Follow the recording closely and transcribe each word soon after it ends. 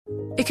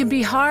It can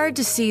be hard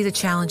to see the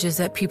challenges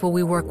that people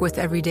we work with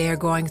every day are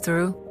going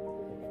through.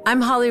 I'm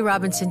Holly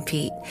Robinson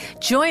Peete.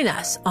 Join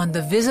us on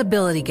The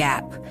Visibility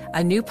Gap,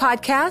 a new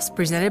podcast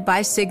presented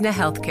by Cigna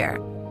Healthcare.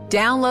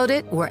 Download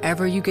it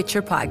wherever you get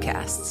your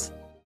podcasts.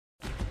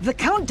 The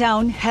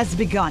countdown has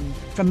begun.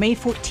 From May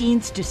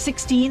 14th to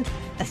 16th,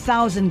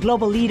 1,000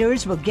 global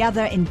leaders will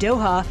gather in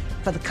Doha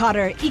for the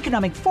Qatar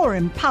Economic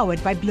Forum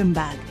powered by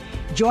Bloomberg.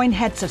 Join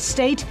heads of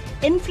state,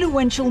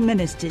 influential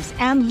ministers,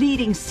 and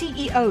leading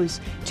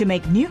CEOs to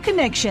make new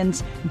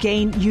connections,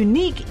 gain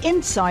unique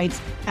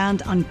insights,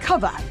 and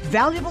uncover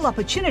valuable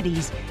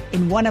opportunities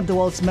in one of the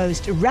world's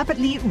most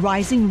rapidly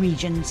rising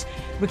regions.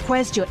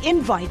 Request your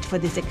invite for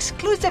this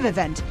exclusive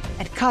event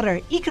at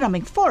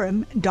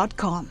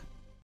QatarEconomicForum.com.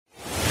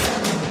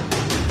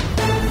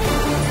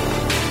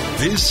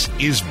 This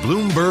is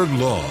Bloomberg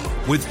Law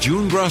with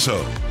June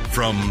Grasso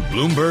from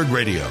Bloomberg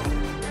Radio.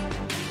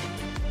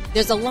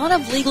 There's a lot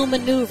of legal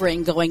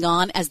maneuvering going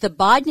on as the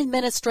Biden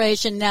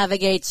administration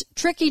navigates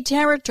tricky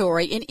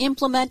territory in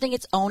implementing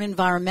its own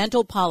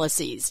environmental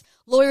policies.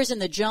 Lawyers in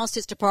the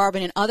Justice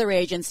Department and other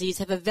agencies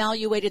have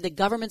evaluated the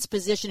government's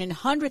position in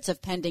hundreds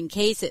of pending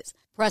cases,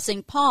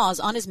 pressing pause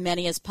on as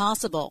many as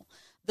possible.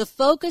 The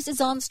focus is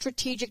on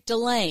strategic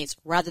delays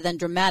rather than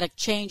dramatic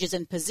changes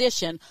in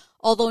position,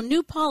 although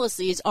new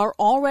policies are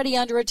already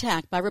under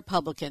attack by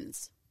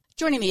Republicans.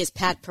 Joining me is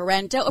Pat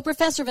Parento, a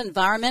professor of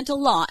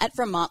environmental law at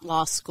Vermont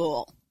Law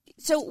School.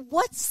 So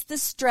what's the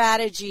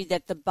strategy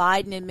that the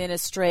Biden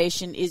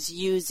administration is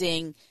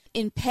using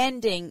in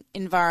pending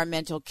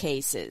environmental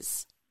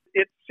cases?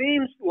 It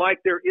seems like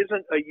there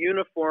isn't a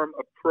uniform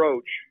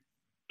approach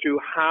to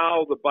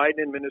how the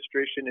Biden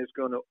administration is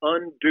going to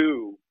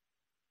undo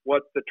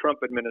what the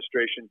Trump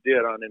administration did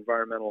on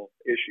environmental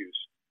issues.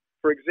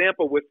 For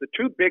example, with the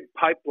two big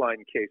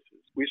pipeline cases,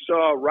 we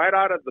saw right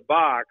out of the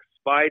box,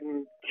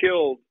 Biden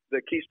killed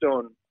the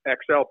Keystone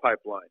XL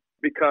pipeline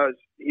because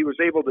he was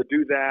able to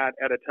do that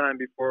at a time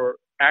before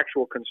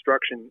actual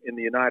construction in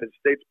the United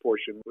States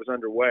portion was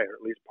underway, or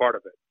at least part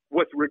of it.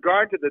 With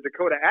regard to the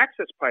Dakota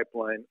Access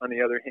Pipeline, on the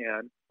other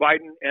hand,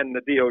 Biden and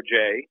the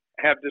DOJ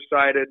have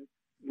decided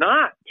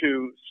not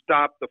to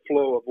stop the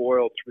flow of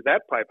oil through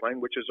that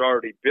pipeline, which is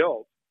already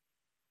built.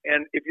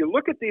 And if you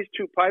look at these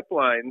two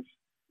pipelines,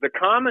 the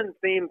common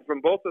theme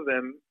from both of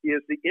them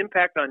is the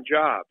impact on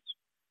jobs.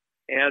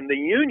 And the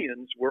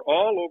unions were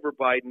all over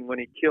Biden when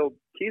he killed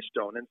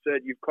Keystone and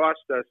said, you've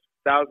cost us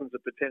thousands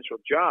of potential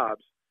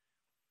jobs.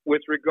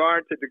 With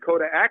regard to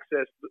Dakota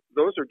Access,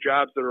 those are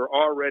jobs that are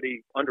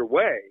already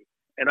underway.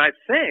 And I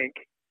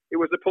think it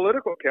was a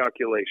political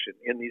calculation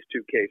in these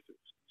two cases.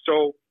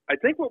 So I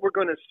think what we're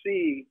going to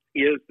see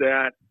is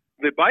that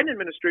the Biden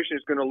administration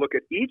is going to look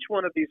at each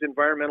one of these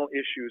environmental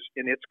issues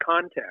in its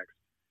context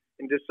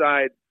and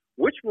decide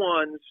which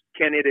ones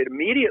can it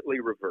immediately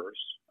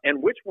reverse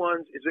and which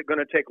ones is it going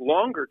to take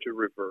longer to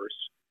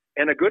reverse.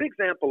 And a good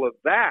example of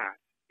that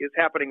is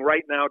happening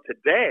right now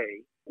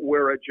today,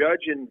 where a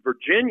judge in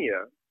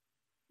Virginia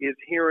is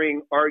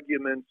hearing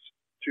arguments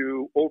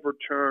to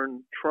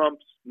overturn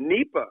Trump's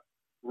NEPA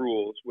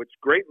rules, which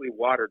greatly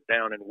watered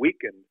down and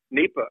weakened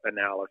NEPA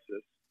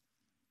analysis.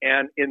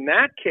 And in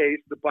that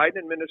case, the Biden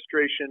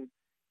administration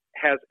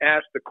has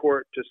asked the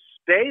court to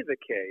stay the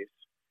case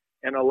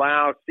and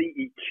allow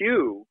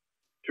CEQ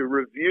to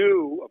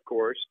review, of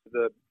course,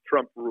 the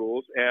Trump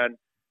rules and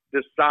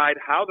decide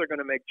how they're going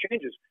to make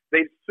changes.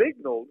 They've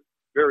signaled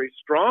very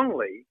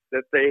strongly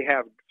that they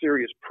have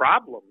serious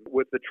problems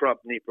with the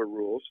Trump NEPA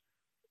rules,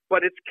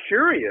 but it's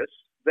curious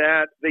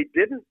that they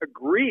didn't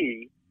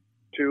agree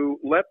to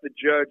let the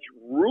judge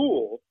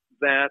rule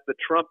that the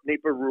Trump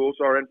NEPA rules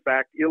are in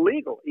fact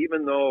illegal,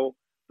 even though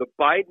the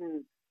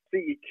Biden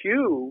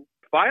CEQ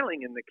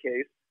filing in the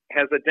case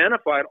has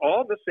identified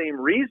all the same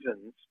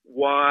reasons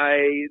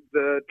why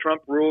the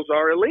Trump rules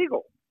are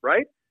illegal,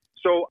 right?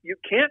 So you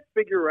can't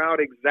figure out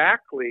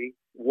exactly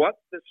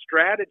what the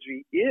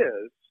strategy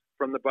is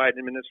from the Biden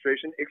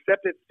administration,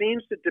 except it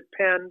seems to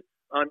depend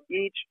on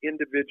each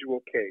individual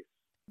case.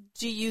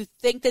 Do you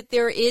think that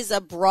there is a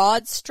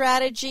broad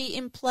strategy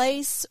in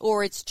place,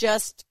 or it's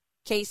just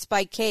case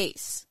by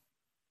case?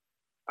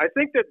 I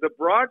think that the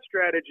broad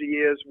strategy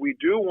is we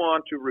do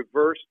want to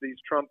reverse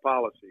these Trump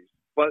policies,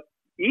 but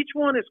each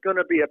one is going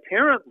to be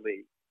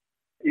apparently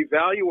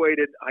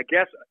evaluated, I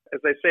guess,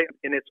 as I say,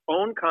 in its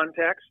own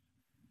context,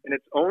 in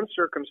its own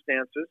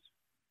circumstances,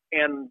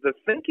 and the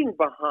thinking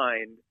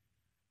behind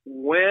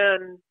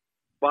when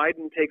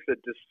Biden takes a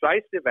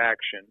decisive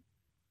action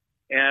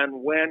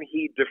and when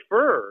he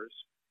defers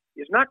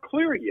is not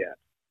clear yet.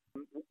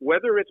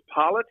 Whether it's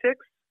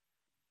politics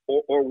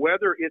or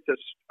whether it's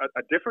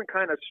a different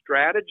kind of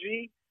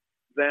strategy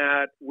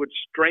that would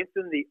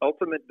strengthen the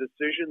ultimate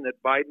decision that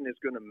Biden is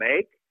going to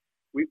make,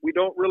 we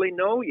don't really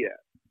know yet.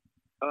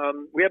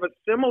 We have a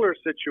similar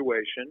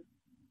situation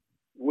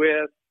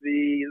with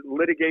the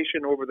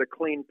litigation over the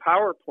Clean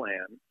Power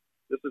Plan.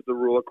 This is the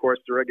rule, of course,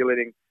 to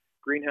regulating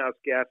greenhouse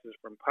gases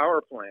from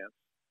power plants.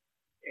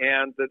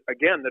 And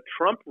again, the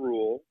Trump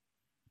rule,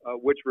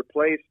 which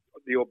replaced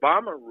the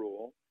Obama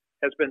rule,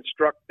 has been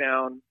struck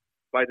down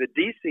by the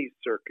D.C.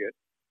 Circuit,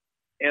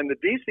 and the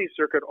D.C.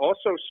 Circuit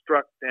also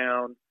struck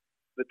down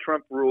the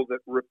Trump rule that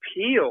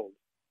repealed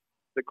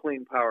the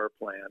Clean Power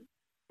Plan.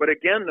 But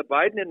again, the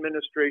Biden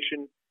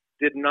administration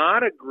did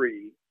not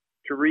agree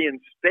to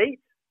reinstate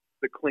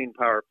the Clean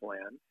Power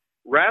Plan.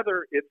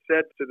 Rather, it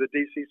said to the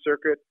D.C.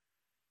 Circuit,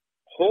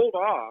 hold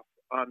off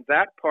on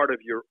that part of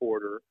your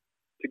order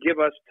to give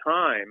us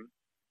time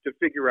to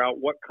figure out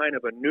what kind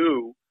of a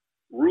new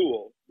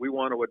rule we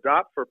want to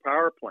adopt for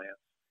power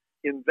plants.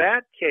 In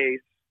that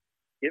case,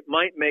 it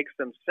might make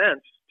some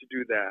sense to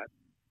do that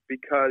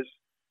because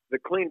the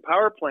Clean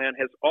Power Plan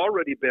has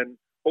already been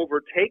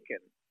overtaken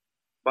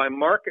by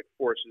market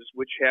forces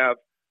which have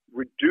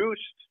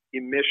reduced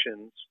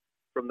emissions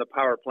from the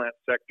power plant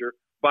sector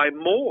by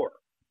more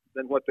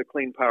than what the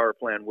Clean Power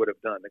Plan would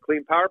have done. The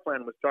Clean Power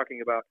Plan was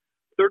talking about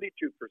 32%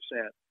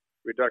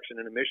 reduction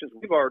in emissions.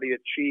 We've already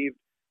achieved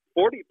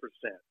 40%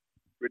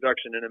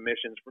 reduction in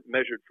emissions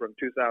measured from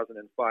 2005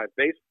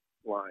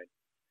 baseline.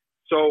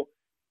 So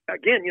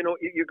again,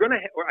 you're going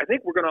to. I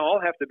think we're going to all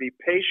have to be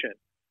patient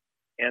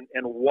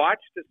and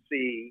watch to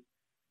see,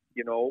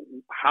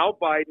 how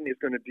Biden is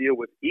going to deal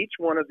with each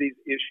one of these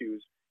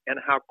issues and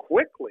how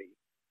quickly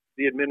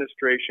the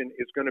administration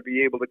is going to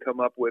be able to come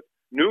up with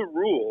new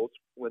rules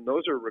when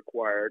those are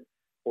required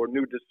or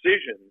new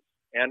decisions.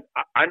 And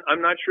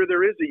I'm not sure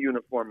there is a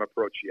uniform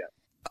approach yet.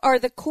 Are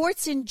the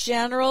courts in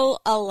general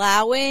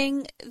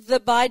allowing the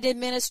Biden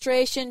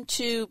administration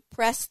to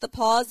press the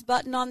pause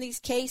button on these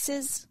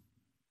cases?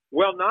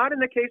 Well, not in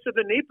the case of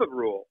the NEPA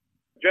rule.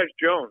 Judge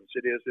Jones,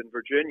 it is in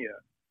Virginia.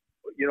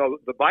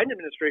 The Biden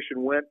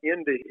administration went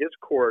into his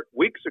court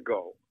weeks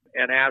ago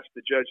and asked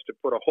the judge to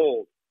put a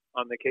hold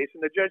on the case.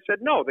 And the judge said,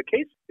 no, the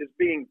case is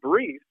being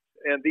briefed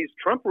and these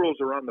Trump rules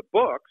are on the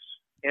books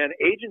and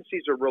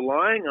agencies are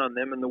relying on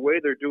them in the way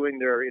they're doing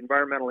their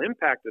environmental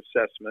impact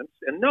assessments.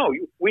 And no,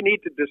 we need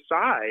to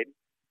decide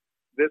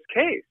this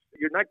case.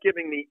 You're not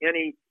giving me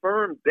any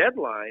firm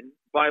deadline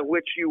by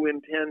which you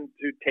intend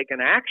to take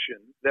an action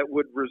that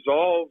would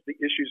resolve the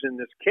issues in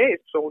this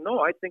case. So no,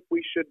 I think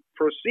we should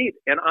proceed.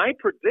 And I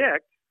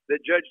predict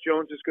that Judge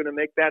Jones is going to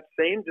make that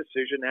same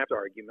decision after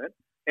argument.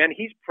 And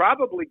he's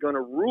probably going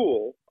to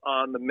rule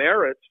on the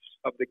merits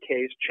of the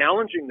case,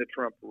 challenging the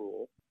Trump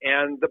rule.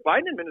 And the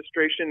Biden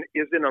administration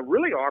is in a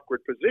really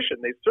awkward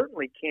position. They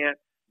certainly can't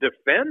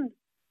defend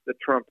the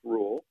Trump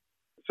rule.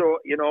 So,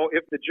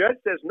 if the judge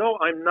says, no,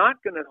 I'm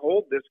not going to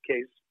hold this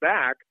case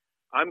back,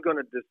 I'm going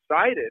to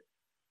decide it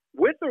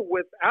with or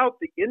without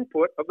the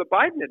input of the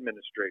Biden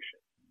administration.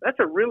 That's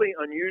a really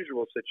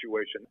unusual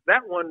situation.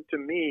 That one, to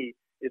me,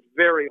 is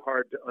very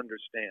hard to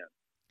understand.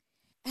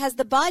 Has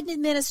the Biden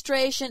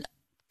administration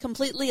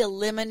completely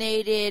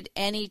eliminated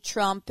any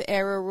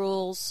Trump-era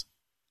rules?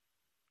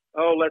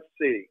 Oh, let's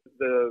see.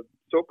 The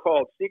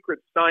so-called secret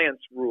science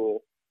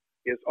rule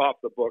is off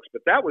the books,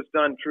 but that was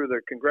done through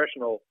the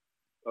Congressional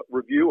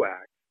Review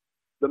Act.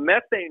 The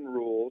methane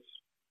rules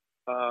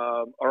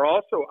are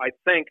also, I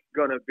think,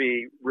 going to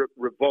be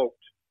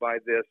revoked by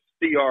this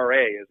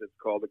CRA, as it's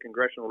called, the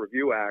Congressional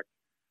Review Act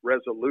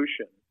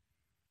resolution.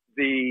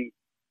 The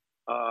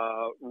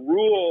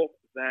rule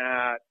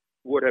that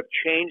would have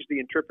changed the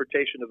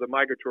interpretation of the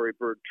Migratory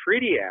Bird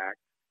Treaty Act,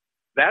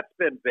 that's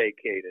been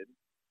vacated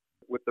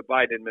with the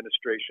Biden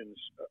administration's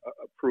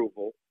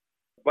approval.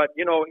 But,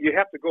 you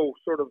have to go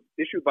sort of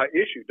issue by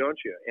issue, don't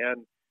you?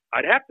 And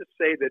I'd have to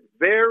say that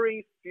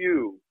very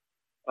few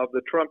of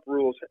the Trump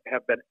rules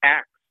have been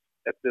axed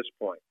at this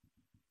point.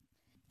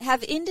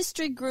 Have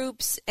industry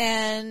groups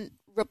and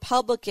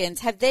Republicans,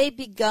 have they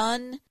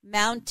begun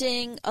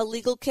mounting a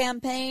legal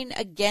campaign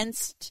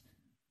against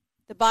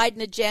the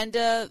Biden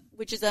agenda,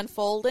 which is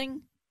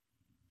unfolding?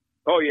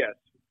 Oh, yes.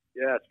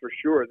 Yes, for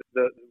sure.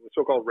 The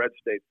so-called red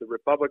states, the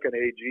Republican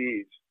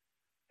AGs,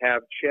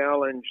 have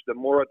challenged the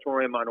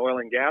moratorium on oil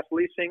and gas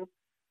leasing,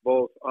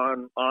 both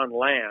on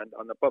land,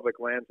 on the public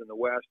lands in the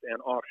West, and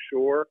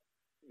offshore.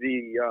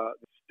 The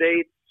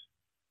states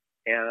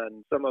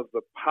and some of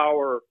the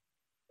power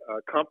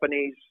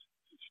companies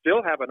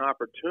still have an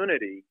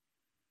opportunity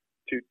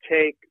to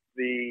take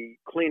the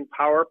Clean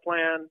Power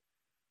Plan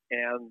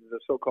and the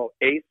so-called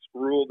ACE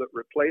rule that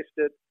replaced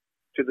it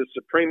to the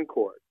Supreme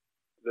Court.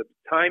 The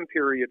time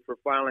period for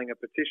filing a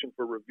petition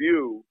for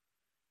review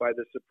by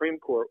the Supreme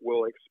Court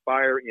will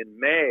expire in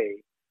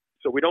May.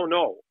 So we don't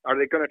know. Are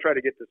they going to try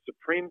to get the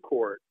Supreme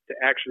Court to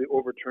actually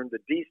overturn the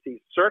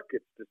D.C.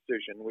 Circuit's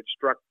decision, which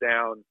struck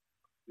down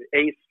the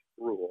ACE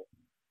rule?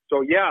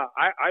 So, yeah,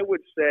 I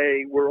would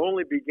say we're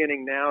only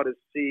beginning now to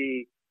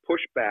see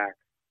pushback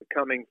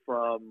coming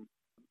from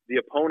the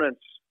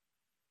opponents,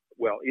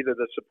 well, either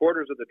the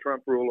supporters of the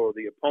Trump rule or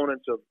the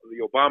opponents of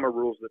the Obama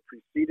rules that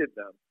preceded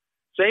them.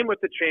 Same with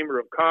the Chamber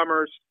of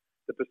Commerce,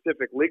 the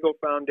Pacific Legal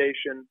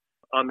Foundation.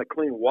 On the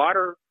Clean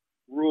Water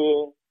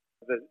rule,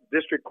 the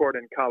district court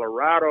in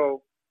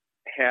Colorado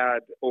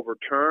had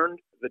overturned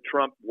the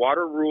Trump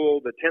water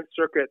rule. The 10th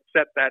Circuit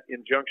set that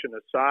injunction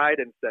aside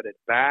and set it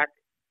back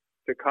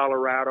to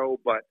Colorado,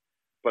 but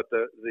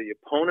the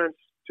opponents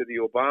to the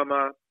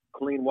Obama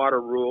Clean Water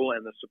rule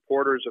and the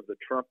supporters of the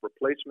Trump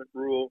replacement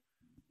rule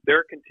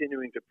they're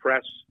continuing to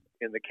press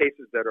in the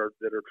cases that are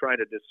trying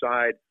to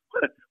decide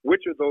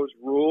which of those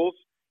rules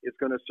is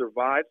going to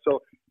survive. So,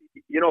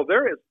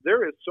 there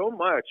is so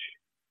much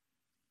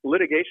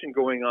litigation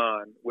going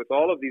on with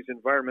all of these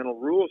environmental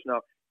rules now.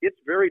 It's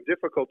very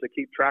difficult to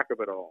keep track of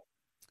it all,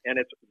 and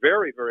it's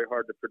very, very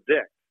hard to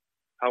predict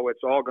how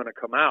it's all going to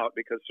come out,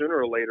 because sooner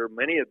or later,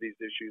 many of these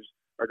issues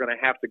are going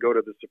to have to go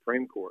to the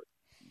Supreme Court.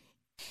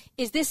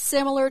 Is this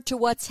similar to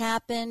what's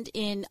happened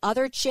in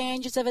other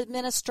changes of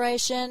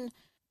administration,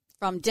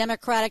 from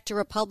Democratic to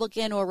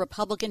Republican or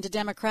Republican to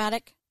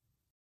Democratic?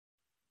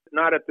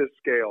 Not at this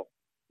scale,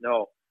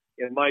 no.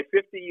 In my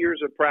 50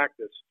 years of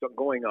practice,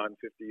 going on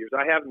 50 years,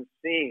 I haven't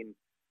seen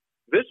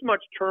this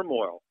much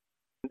turmoil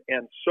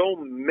and so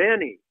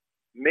many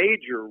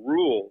major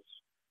rules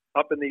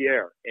up in the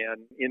air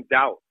and in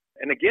doubt.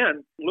 And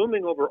again,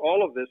 looming over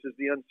all of this is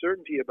the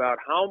uncertainty about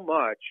how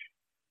much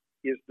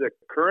is the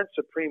current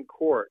Supreme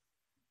Court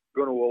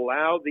going to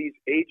allow these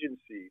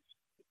agencies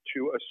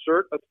to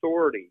assert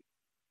authority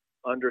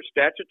under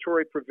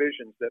statutory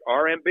provisions that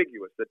are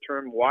ambiguous. The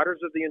term waters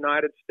of the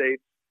United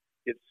States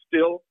is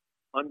still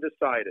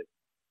undecided.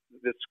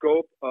 The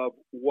scope of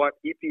what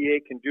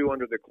EPA can do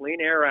under the Clean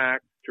Air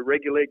Act to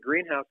regulate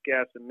greenhouse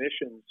gas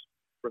emissions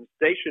from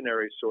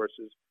stationary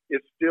sources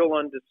is still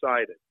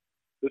undecided.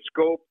 The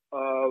scope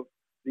of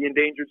the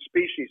Endangered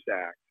Species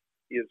Act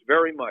is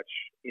very much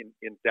in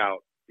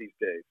doubt these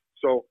days.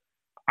 So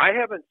I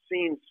haven't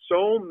seen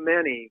so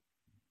many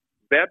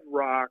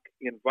bedrock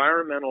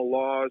environmental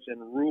laws and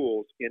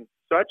rules in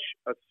such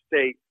a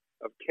state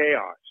of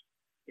chaos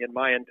in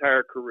my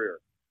entire career.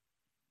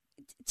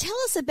 Tell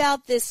us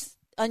about this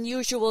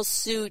unusual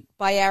suit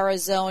by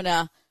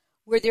Arizona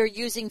where they're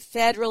using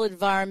federal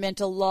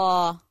environmental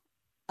law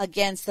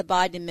against the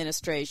Biden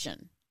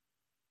administration.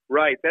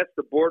 Right, that's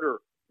the border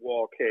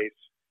wall case.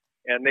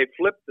 And they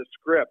flipped the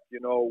script.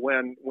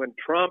 When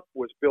Trump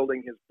was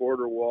building his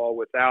border wall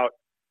without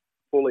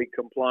fully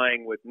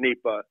complying with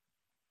NEPA,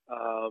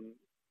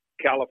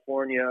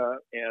 California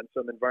and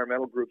some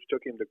environmental groups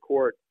took him to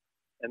court,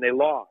 and they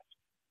lost.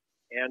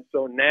 And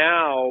so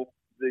now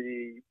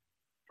the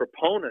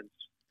proponents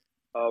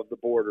of the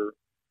border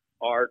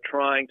are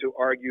trying to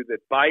argue that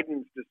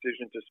Biden's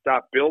decision to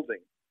stop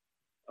building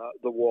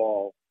the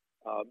wall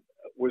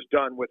was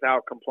done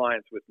without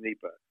compliance with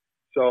NEPA.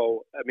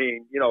 So,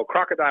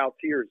 crocodile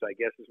tears, I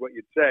guess, is what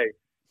you'd say.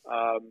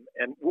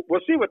 And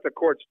we'll see what the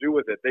courts do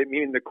with it.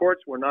 The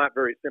courts were not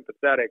very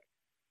sympathetic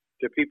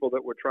to people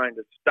that were trying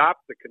to stop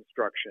the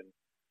construction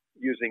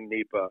using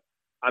NEPA.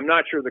 I'm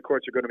not sure the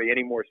courts are going to be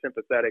any more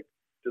sympathetic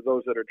to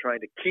those that are trying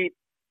to keep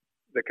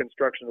the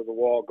construction of the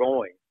wall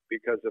going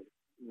because of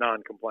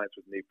non-compliance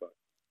with NEPA.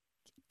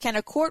 Can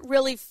a court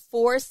really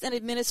force an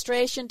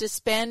administration to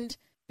spend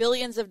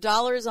billions of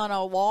dollars on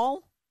a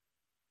wall?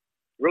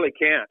 Really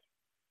can't.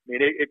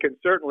 It can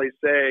certainly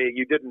say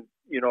you didn't,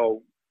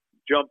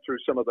 jump through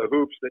some of the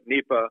hoops that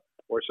NEPA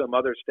or some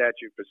other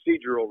statute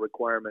procedural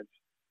requirements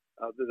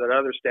that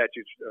other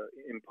statutes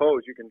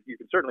impose. You can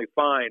certainly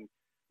find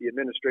the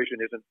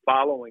administration isn't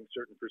following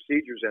certain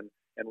procedures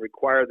and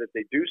require that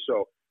they do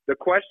so. The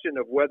question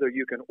of whether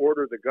you can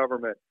order the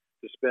government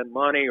to spend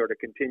money or to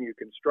continue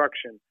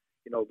construction,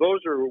 those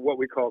are what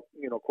we call,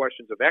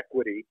 questions of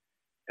equity,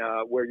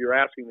 where you're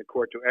asking the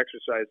court to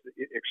exercise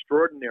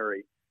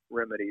extraordinary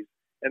remedies.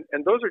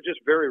 And those are just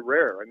very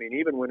rare.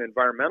 Even when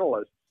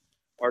environmentalists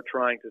are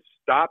trying to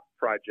stop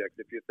projects,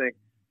 if you think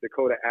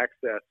Dakota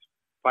Access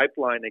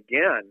Pipeline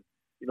again,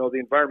 the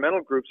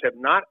environmental groups have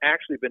not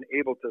actually been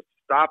able to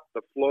stop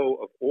the flow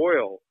of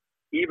oil,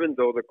 even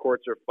though the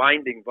courts are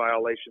finding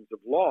violations of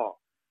law.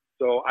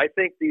 So I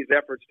think these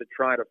efforts to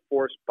try to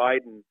force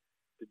Biden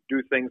to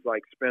do things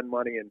like spend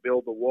money and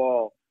build the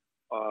wall,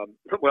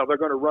 they're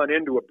going to run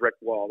into a brick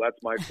wall. That's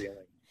my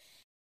feeling.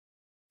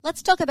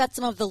 Let's talk about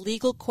some of the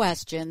legal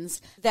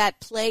questions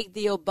that plagued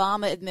the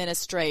Obama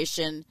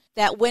administration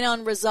that went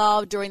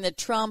unresolved during the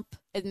Trump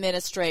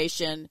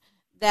administration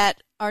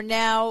that are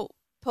now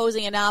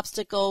posing an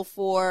obstacle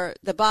for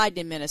the Biden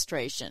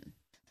administration.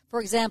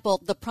 For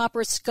example, the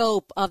proper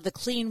scope of the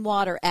Clean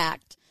Water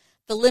Act,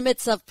 the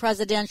limits of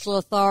presidential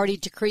authority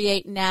to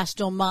create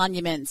national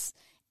monuments,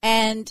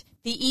 and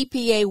the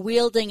EPA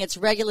wielding its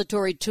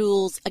regulatory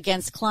tools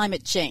against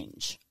climate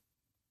change.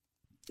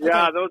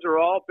 Yeah, those are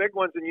all big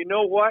ones. And you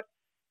know what?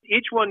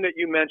 Each one that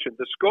you mentioned,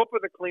 the scope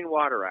of the Clean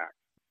Water Act,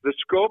 the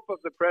scope of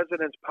the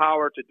president's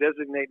power to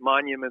designate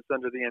monuments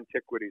under the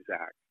Antiquities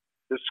Act,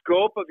 the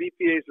scope of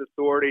EPA's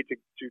authority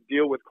to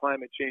deal with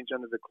climate change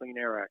under the Clean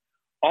Air Act,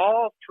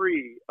 all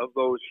three of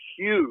those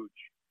huge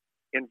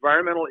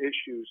environmental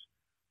issues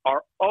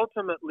are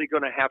ultimately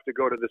going to have to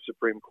go to the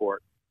Supreme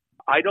Court.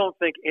 I don't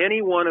think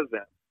any one of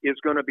them is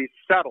going to be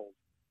settled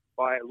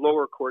by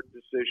lower court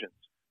decisions.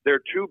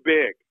 They're too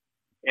big.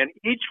 And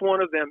each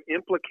one of them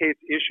implicates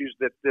issues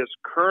that this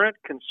current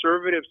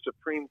conservative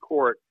Supreme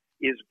Court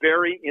is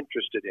very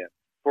interested in.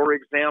 For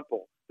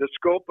example, the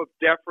scope of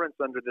deference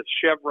under the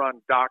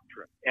Chevron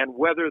doctrine and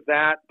whether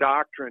that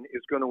doctrine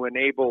is going to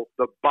enable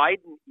the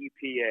Biden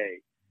EPA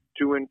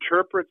to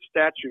interpret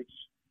statutes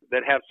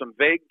that have some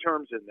vague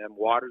terms in them,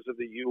 waters of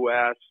the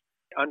U.S.,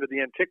 under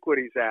the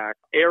Antiquities Act,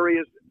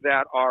 areas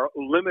that are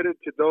limited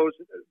to those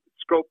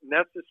scope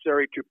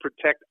necessary to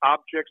protect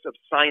objects of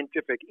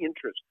scientific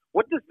interest.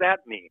 What does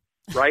that mean,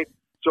 right?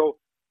 So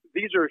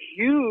these are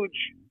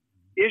huge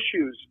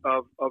issues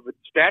of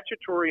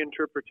statutory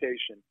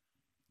interpretation,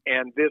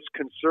 and this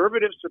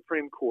conservative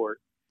Supreme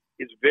Court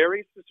is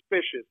very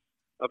suspicious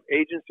of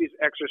agencies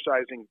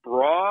exercising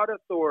broad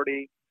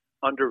authority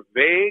under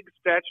vague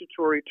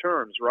statutory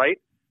terms, right?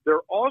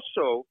 They're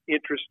also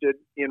interested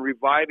in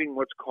reviving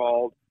what's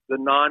called the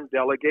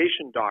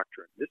non-delegation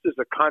doctrine. This is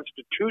a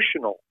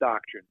constitutional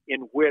doctrine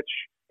in which,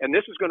 and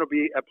this is going to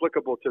be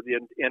applicable to the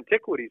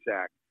Antiquities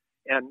Act.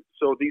 And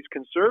so these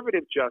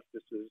conservative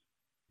justices,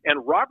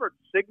 and Roberts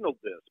signaled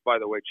this, by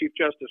the way, Chief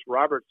Justice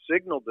Roberts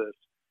signaled this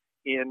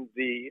in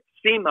the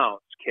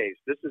Seamounts case.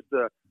 This is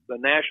the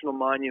national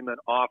monument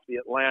off the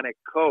Atlantic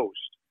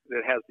coast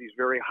that has these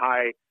very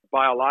high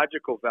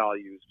biological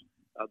values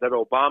that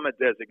Obama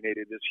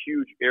designated this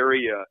huge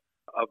area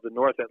of the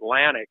North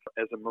Atlantic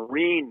as a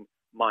marine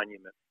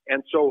monument.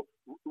 And so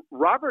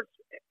Roberts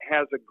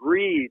has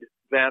agreed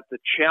that the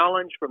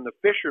challenge from the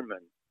fishermen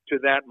to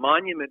that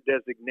monument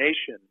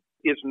designation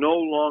is no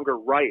longer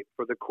right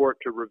for the court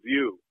to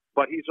review.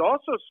 But he's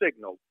also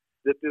signaled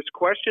that this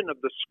question of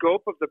the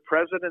scope of the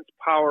president's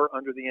power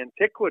under the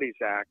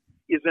Antiquities Act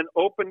is an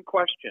open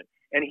question.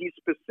 And he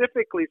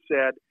specifically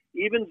said,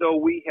 even though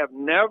we have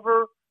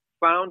never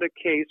found a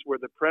case where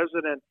the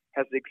president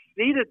has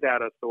exceeded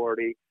that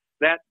authority,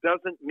 that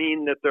doesn't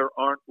mean that there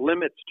aren't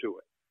limits to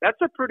it.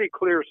 That's a pretty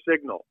clear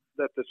signal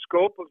that the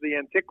scope of the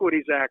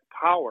Antiquities Act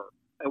power,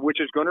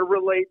 which is going to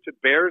relate to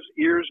Bears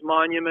Ears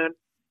Monument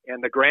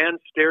and the Grand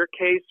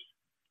Staircase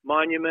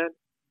Monument,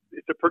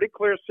 it's a pretty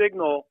clear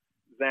signal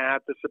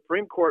that the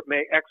Supreme Court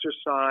may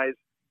exercise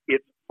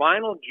its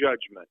final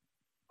judgment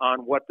on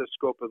what the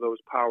scope of those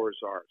powers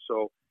are.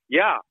 So,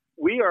 yeah,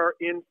 we are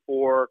in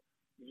for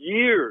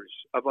years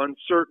of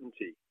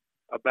uncertainty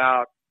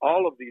about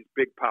all of these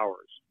big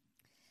powers.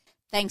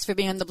 Thanks for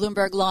being on the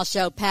Bloomberg Law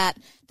Show, Pat.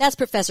 That's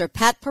Professor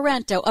Pat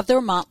Parento of the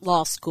Vermont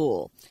Law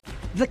School.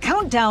 The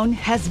countdown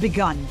has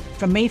begun.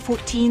 From May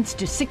 14th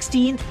to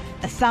 16th,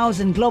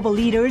 1,000 global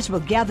leaders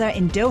will gather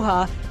in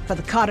Doha for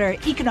the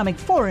Qatar Economic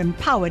Forum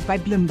powered by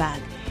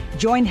Bloomberg.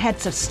 Join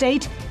heads of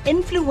state,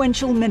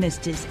 influential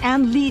ministers,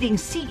 and leading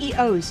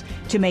CEOs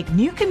to make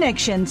new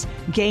connections,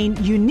 gain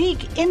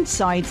unique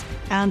insights,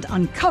 and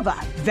uncover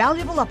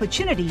valuable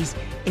opportunities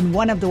in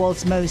one of the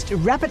world's most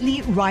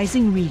rapidly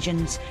rising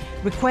regions.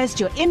 Request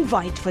your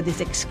invite for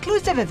this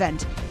exclusive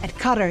event at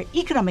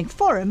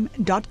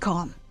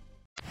QatarEconomicForum.com.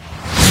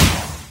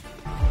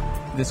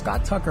 The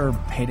Scott Tucker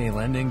payday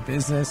lending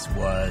business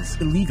was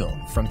illegal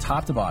from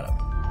top to bottom.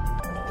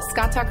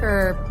 Scott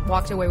Tucker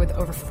walked away with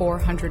over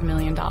 $400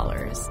 million,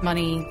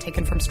 money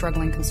taken from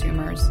struggling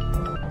consumers.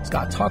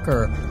 Scott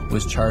Tucker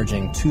was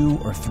charging 2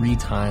 or 3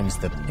 times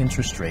the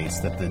interest rates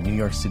that the New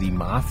York City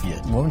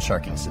Mafia loan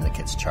sharking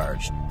syndicates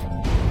charged.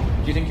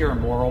 Do you think you're a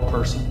moral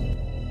person?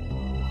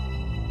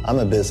 I'm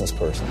a business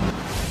person.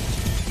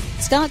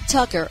 Scott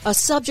Tucker, a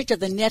subject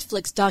of the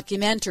Netflix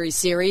documentary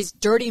series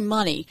Dirty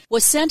Money,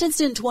 was sentenced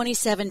in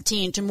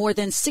 2017 to more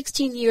than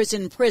 16 years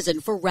in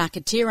prison for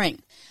racketeering.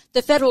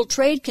 The Federal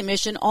Trade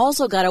Commission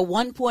also got a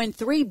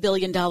 $1.3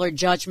 billion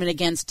judgment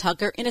against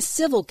Tucker in a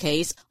civil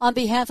case on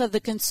behalf of the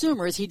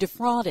consumers he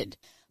defrauded.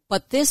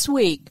 But this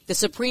week, the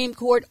Supreme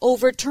Court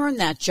overturned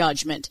that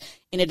judgment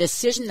in a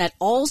decision that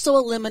also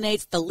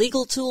eliminates the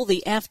legal tool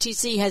the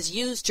FTC has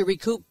used to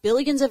recoup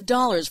billions of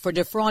dollars for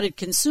defrauded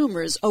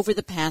consumers over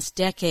the past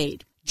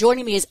decade.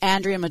 Joining me is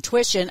Andrea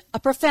Matwishin, a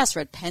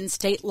professor at Penn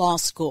State Law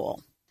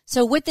School.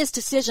 So with this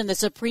decision, the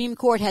Supreme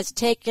Court has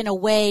taken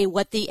away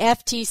what the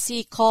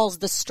FTC calls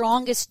the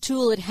strongest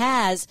tool it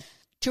has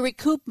to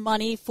recoup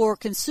money for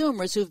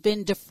consumers who've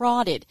been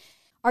defrauded.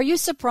 Are you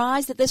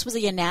surprised that this was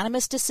a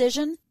unanimous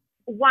decision?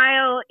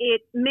 While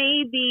it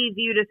may be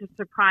viewed as a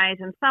surprise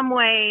in some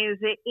ways,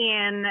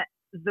 in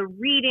the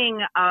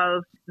reading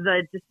of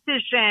the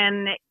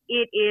decision,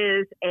 it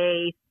is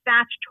a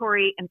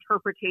statutory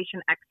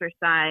interpretation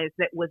exercise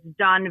that was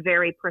done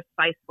very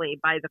precisely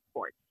by the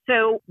court.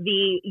 So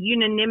the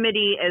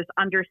unanimity is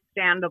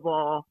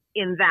understandable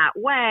in that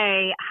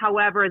way.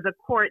 However, the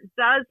court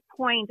does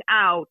point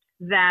out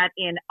that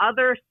in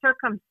other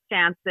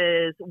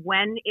circumstances,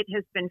 when it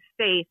has been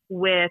faced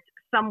with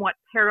somewhat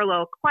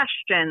parallel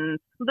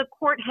questions, the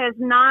court has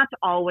not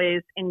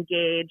always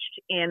engaged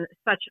in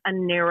such a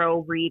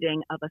narrow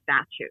reading of a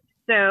statute.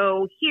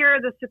 So here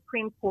the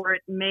Supreme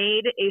Court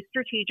made a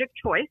strategic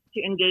choice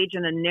to engage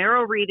in a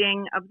narrow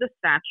reading of the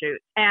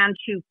statute and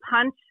to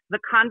punt the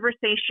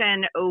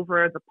conversation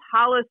over the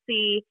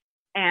policy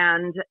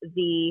and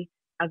the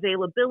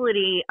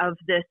availability of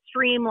the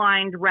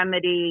streamlined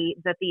remedy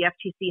that the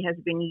FTC has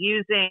been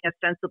using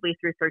ostensibly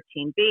through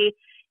 13B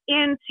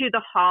into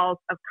the halls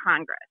of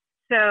Congress.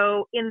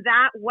 So in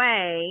that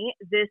way,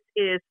 this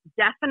is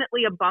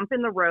definitely a bump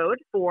in the road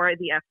for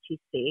the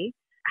FTC.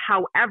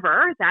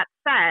 However, that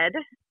said,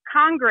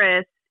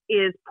 Congress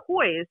is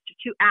poised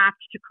to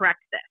act to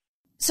correct this.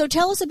 So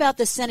tell us about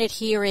the Senate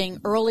hearing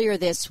earlier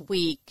this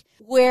week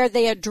where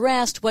they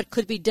addressed what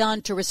could be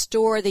done to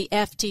restore the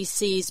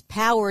FTC's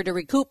power to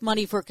recoup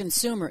money for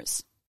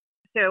consumers.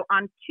 So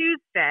on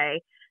Tuesday,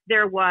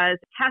 there was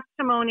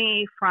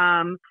testimony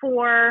from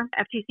 4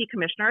 FTC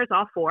commissioners,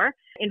 all 4,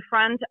 in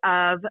front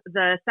of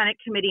the Senate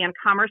Committee on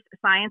Commerce,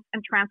 Science,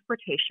 and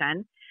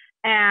Transportation.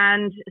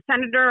 And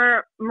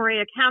Senator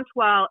Maria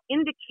Cantwell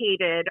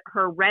indicated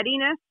her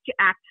readiness to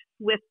act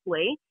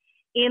swiftly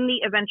in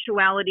the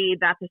eventuality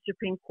that the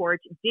Supreme Court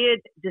did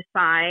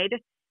decide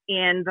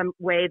in the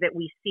way that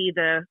we see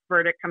the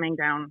verdict coming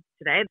down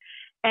today.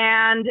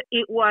 And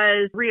it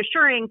was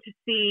reassuring to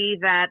see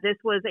that this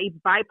was a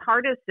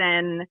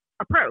bipartisan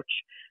approach.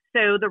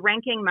 So the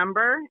ranking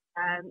member,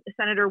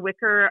 Senator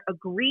Wicker,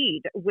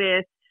 agreed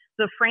with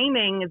the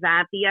framing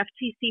that the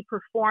FTC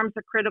performs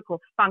a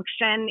critical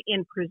function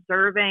in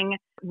preserving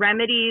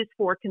remedies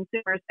for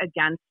consumers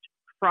against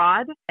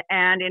fraud,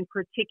 and in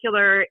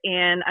particular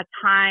in a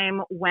time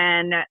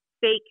when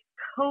fake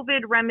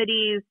COVID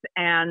remedies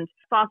and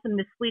false and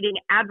misleading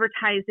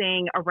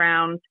advertising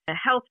around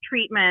health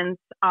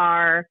treatments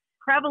are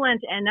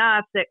prevalent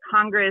enough that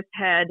Congress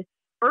had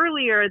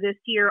earlier this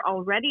year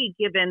already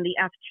given the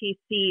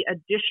FTC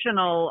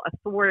additional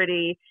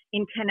authority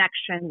in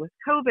connection with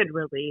COVID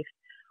relief.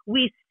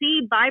 We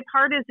see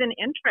bipartisan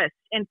interest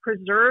in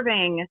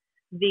preserving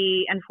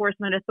the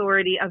enforcement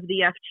authority of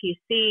the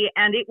FTC,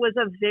 and it was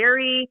a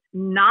very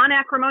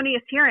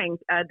non-acrimonious hearing.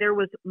 There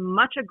was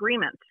much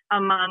agreement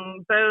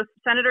among both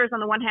senators on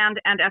the one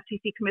hand and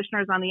FTC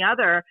commissioners on the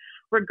other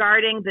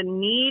regarding the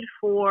need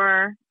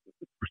for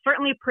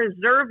certainly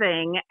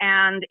preserving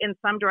and in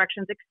some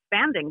directions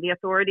expanding the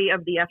authority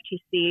of the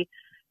FTC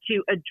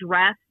to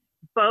address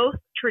both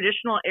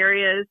traditional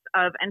areas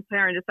of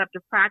unfair and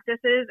deceptive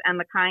practices and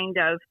the kind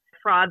of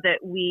fraud that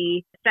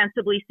we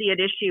ostensibly see at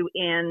issue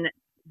in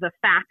the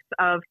facts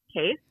of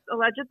case,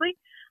 allegedly,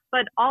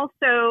 but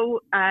also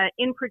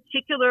in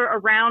particular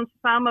around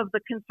some of the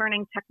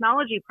concerning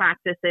technology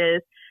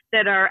practices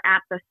that are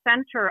at the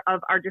center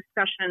of our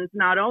discussions,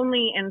 not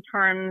only in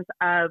terms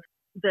of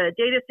the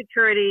data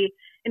security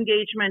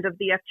engagement of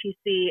the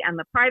FTC and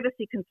the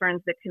privacy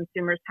concerns that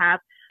consumers have,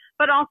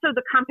 but also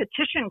the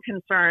competition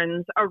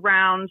concerns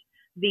around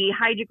the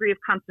high degree of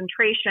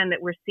concentration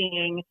that we're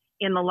seeing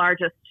in the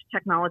largest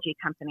technology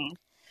companies.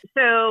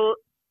 So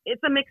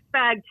it's a mixed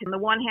bag. On the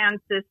one hand,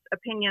 this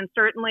opinion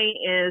certainly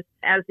is,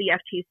 as the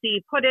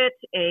FTC put it,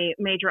 a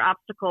major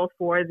obstacle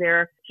for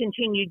their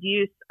continued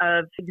use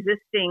of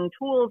existing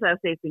tools as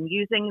they've been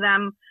using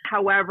them.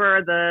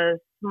 However, the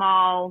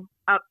small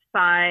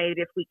upside,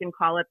 if we can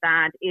call it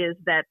that, is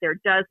that there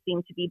does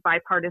seem to be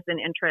bipartisan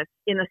interest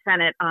in the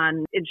Senate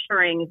on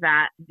ensuring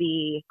that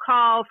the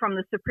call from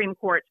the Supreme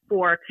Court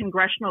for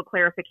congressional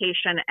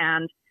clarification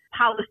and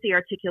policy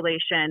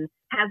articulation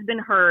has been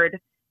heard,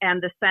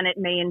 and the Senate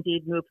may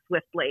indeed move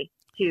swiftly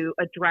to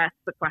address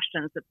the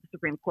questions that the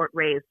Supreme Court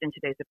raised in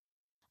today's opinion.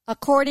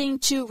 According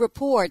to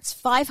reports,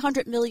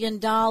 $500 million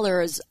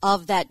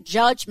of that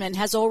judgment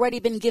has already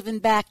been given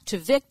back to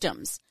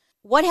victims.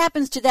 What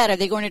happens to that? Are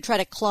they going to try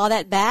to claw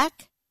that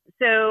back?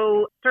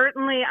 So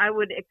certainly I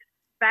would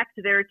expect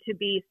there to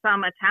be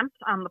some attempt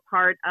on the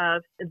part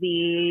of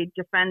the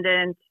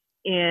defendant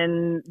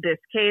in this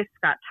case,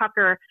 Scott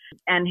Tucker,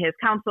 and his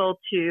counsel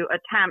to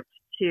attempt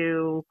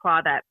to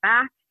claw that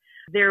back.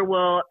 There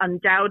will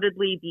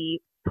undoubtedly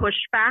be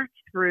pushback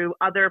through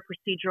other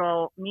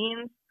procedural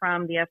means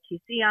from the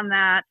FTC on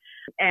that.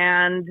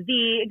 And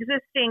the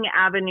existing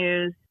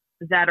avenues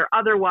that are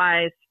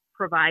otherwise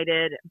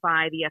provided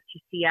by the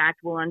FTC Act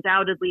will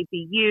undoubtedly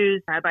be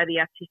used by the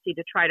FTC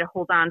to try to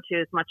hold on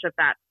to as much of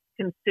that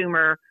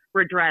consumer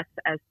redress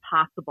as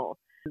possible.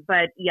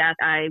 But yes,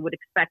 I would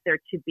expect there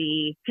to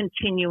be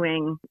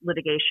continuing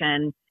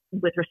litigation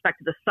with respect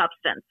to the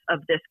substance of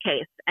this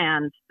case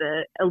and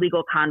the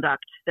illegal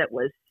conduct that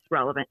was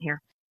relevant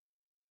here.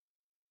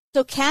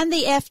 So can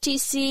the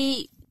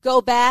FTC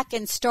go back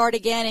and start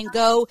again and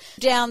go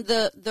down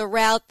the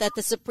route that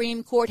the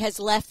Supreme Court has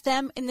left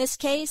them in this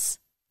case?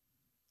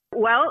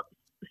 Well,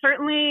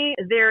 certainly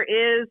there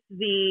is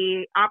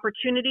the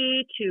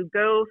opportunity to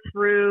go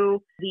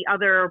through the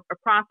other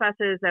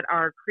processes that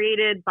are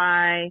created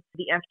by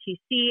the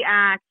FTC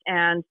Act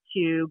and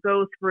to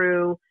go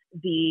through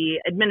the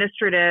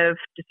administrative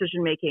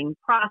decision-making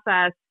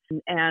process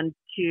and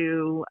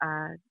to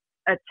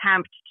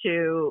attempt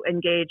to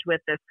engage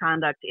with this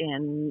conduct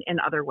in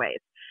other ways.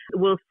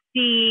 We'll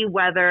see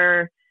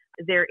whether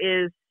there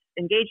is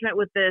engagement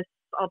with this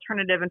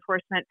alternative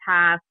enforcement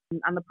path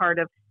on the part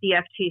of the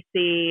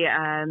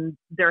FTC.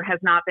 There has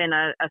not been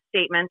a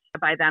statement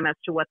by them as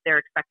to what their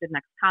expected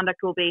next conduct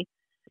will be.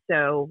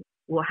 So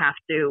we'll have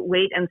to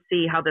wait and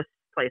see how this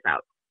plays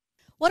out.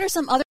 What are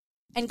some other,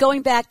 and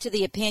going back to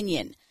the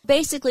opinion,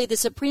 basically the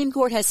Supreme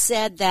Court has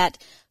said that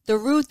the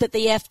route that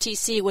the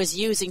FTC was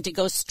using to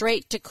go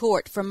straight to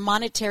court for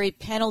monetary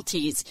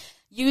penalties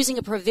using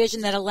a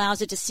provision that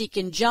allows it to seek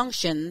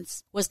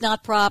injunctions was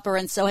not proper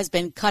and so has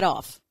been cut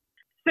off.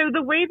 So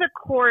the way the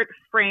court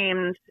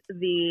framed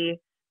the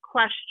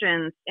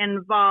questions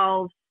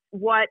involves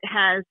what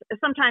has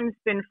sometimes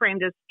been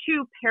framed as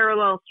two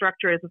parallel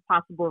structures of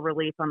possible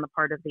relief on the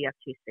part of the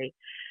FTC.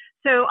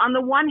 So on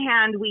the one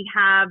hand, we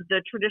have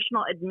the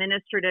traditional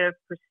administrative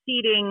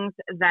proceedings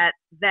that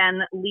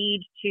then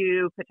lead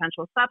to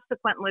potential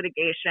subsequent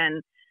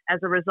litigation as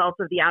a result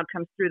of the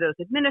outcomes through those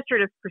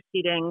administrative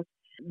proceedings.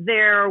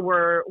 There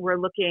we're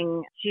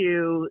looking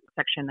to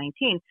Section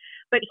 19.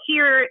 But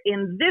here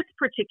in this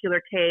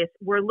particular case,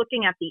 we're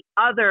looking at the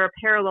other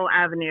parallel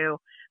avenue,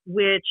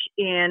 which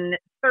in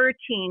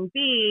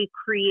 13B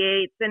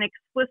creates an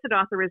explicit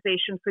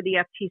authorization for the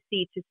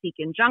FTC to seek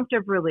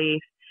injunctive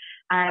relief.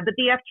 But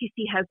the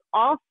FTC has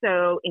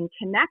also, in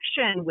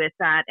connection with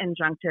that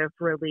injunctive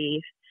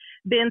relief,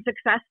 been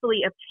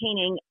successfully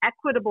obtaining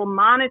equitable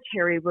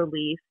monetary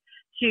relief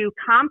to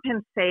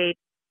compensate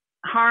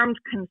harmed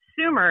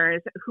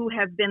consumers who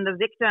have been the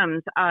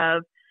victims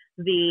of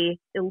the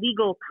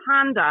illegal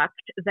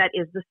conduct that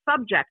is the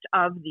subject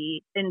of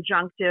the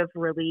injunctive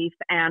relief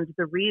and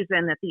the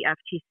reason that the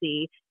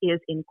FTC is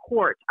in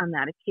court on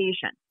that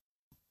occasion.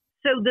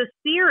 So the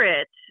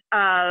spirit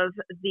of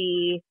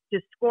the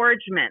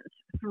disgorgement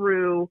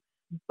through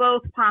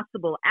both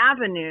possible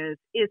avenues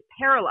is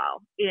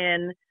parallel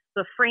in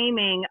the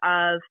framing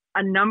of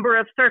a number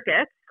of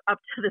circuits up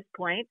to this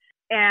point.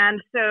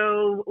 And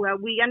so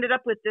we ended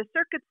up with this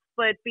circuit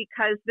split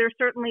because there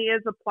certainly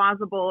is a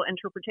plausible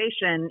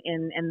interpretation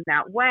in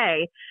that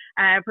way,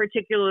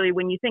 particularly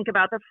when you think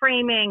about the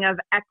framing of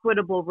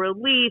equitable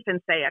relief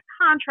in, say, a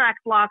contract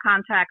law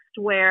context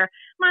where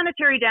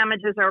monetary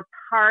damages are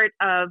part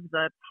of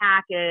the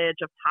package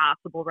of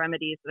possible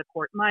remedies that a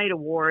court might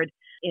award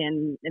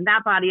in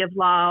that body of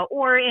law,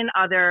 or in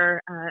other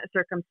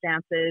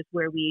circumstances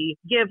where we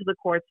give the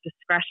courts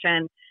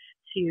discretion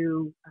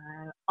to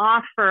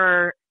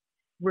offer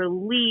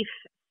relief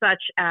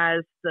such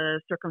as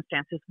the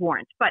circumstances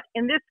warrant. But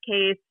in this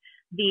case,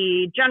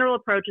 the general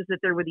approach is that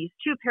there were these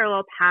two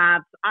parallel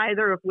paths,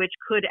 either of which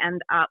could end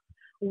up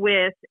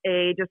with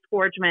a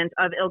disgorgement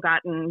of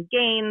ill-gotten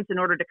gains in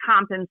order to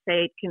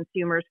compensate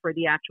consumers for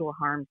the actual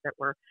harms that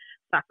were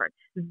suffered.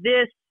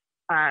 This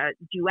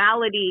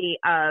duality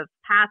of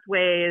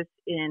pathways,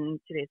 in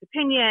today's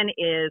opinion,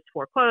 is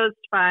foreclosed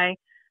by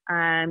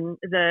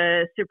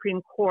the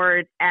Supreme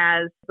Court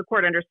as the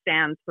court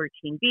understands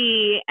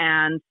 13B,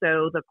 and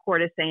so the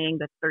court is saying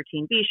that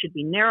 13B should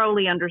be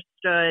narrowly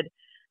understood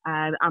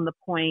on the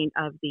point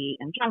of the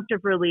injunctive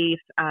relief,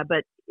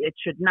 but it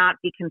should not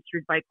be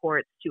construed by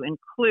courts to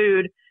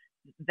include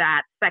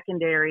that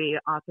secondary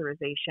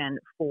authorization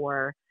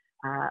for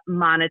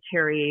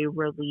monetary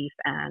relief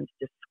and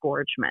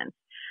disgorgement.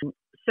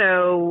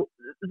 So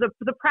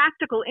the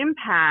practical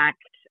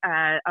impact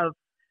of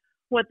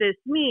what this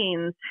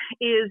means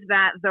is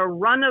that the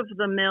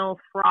run-of-the-mill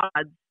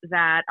frauds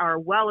that are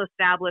well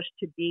established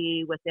to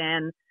be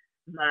within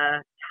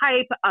the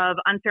type of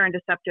unfair and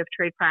deceptive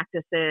trade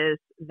practices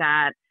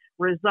that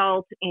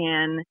result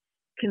in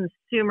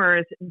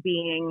consumers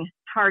being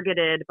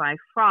targeted by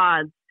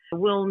frauds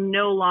will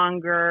no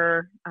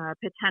longer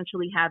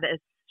potentially have as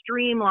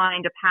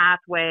streamlined a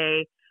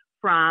pathway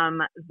from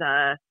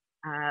the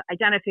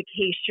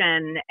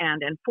identification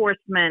and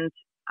enforcement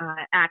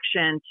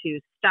action to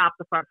stop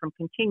the fraud from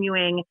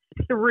continuing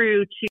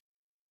through to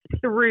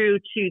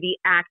the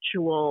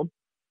actual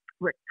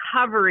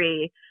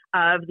recovery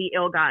of the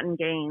ill-gotten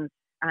gains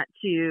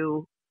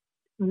to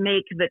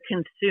make the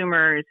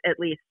consumers at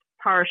least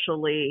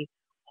partially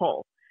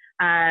whole.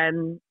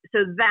 So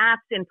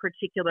that's in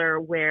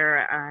particular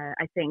where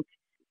I think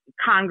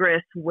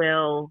Congress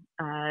will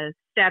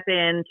step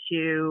in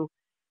to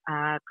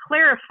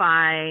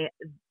clarify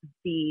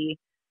the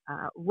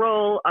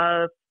role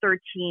of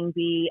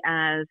 13B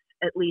as,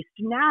 at least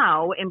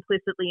now,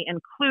 implicitly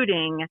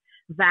including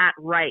that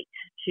right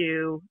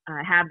to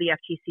have the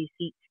FTC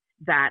seek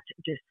that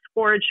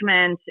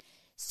disgorgement.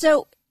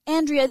 So,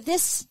 Andrea,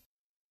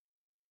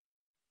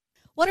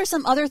 what are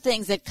some other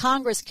things that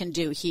Congress can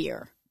do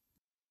here?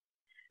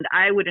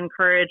 I would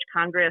encourage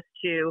Congress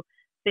to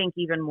think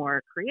even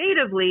more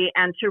creatively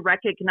and to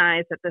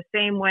recognize that the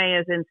same way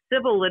as in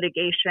civil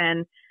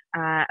litigation,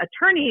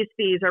 attorneys'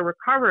 fees are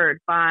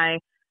recovered by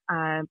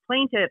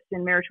plaintiffs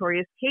in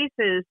meritorious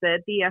cases,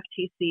 that the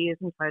FTC is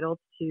entitled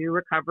to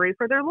recovery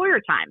for their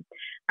lawyer time.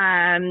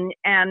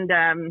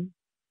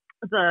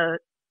 The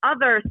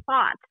other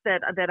thoughts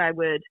that I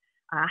would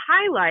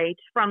highlight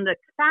from the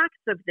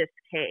facts of this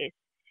case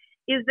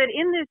is that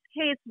in this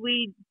case,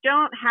 we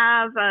don't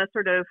have a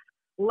sort of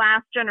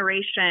last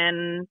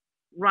generation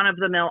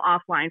run-of-the-mill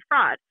offline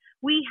fraud.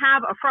 We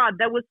have a fraud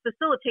that was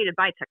facilitated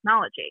by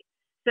technology.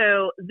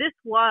 So this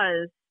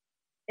was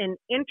an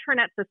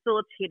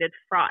internet-facilitated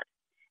fraud.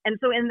 And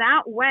so in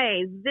that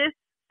way, this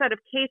set of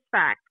case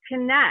facts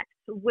connects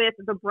with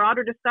the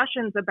broader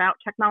discussions about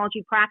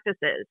technology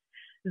practices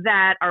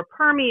that are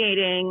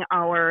permeating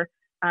our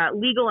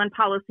legal and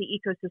policy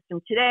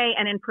ecosystem today,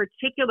 and in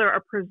particular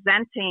are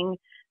presenting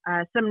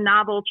some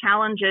novel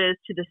challenges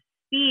to the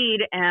speed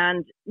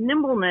and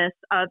nimbleness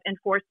of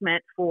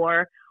enforcement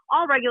for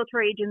all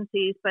regulatory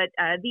agencies, but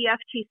the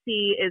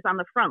FTC is on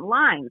the front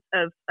lines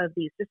of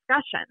these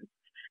discussions.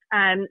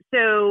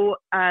 So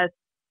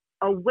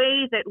a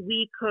way that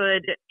we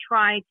could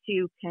try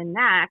to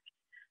connect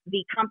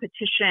the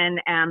competition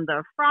and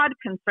the fraud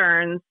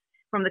concerns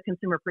from the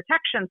consumer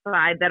protection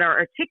side that are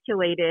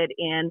articulated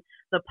in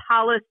the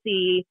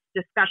policy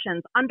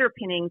discussions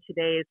underpinning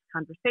today's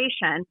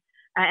conversation,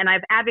 and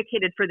I've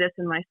advocated for this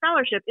in my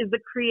scholarship, is the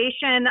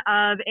creation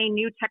of a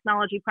new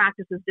technology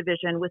practices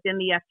division within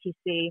the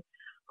FTC,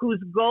 whose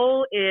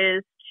goal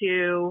is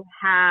to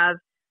have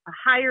a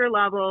higher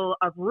level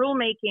of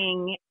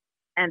rulemaking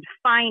and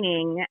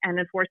fining and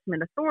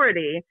enforcement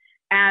authority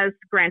as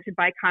granted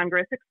by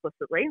Congress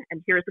explicitly.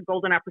 And here's a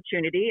golden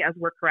opportunity as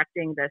we're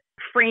correcting this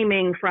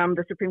framing from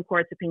the Supreme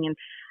Court's opinion,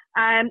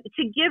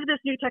 to give this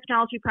new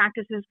technology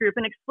practices group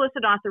an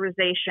explicit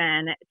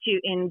authorization to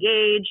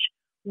engage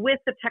with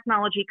the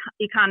technology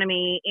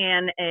economy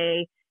in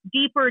a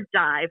deeper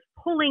dive,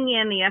 pulling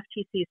in the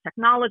FTC's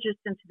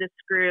technologists into this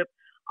group,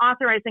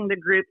 authorizing the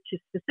group to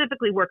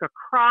specifically work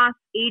across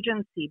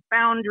agency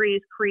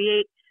boundaries,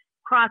 create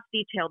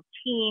cross-detailed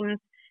teams,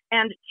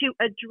 and to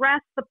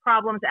address the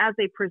problems as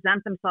they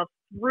present themselves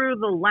through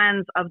the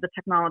lens of the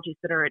technologies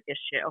that are at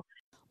issue.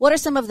 What are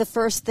some of the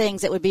first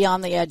things that would be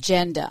on the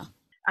agenda?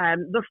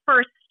 The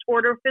first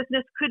order of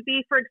business could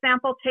be, for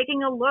example,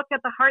 taking a look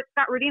at the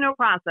Hart-Scott-Rodino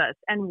process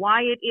and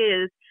why it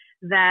is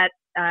that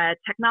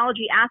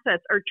technology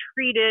assets are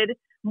treated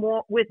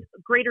more with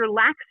greater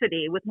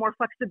laxity, with more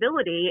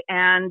flexibility,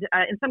 and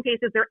in some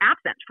cases they're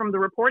absent from the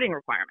reporting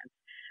requirements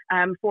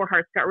for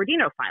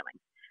Hart-Scott-Rodino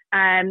filings.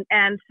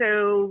 And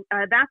so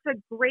that's a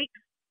great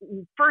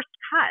first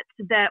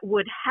cut that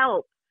would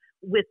help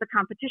with the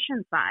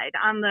competition side.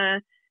 On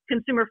the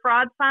consumer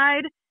fraud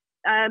side,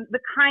 the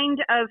kind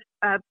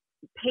of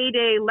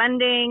payday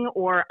lending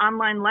or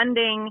online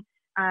lending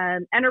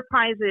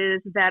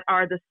enterprises that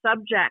are the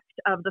subject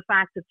of the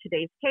facts of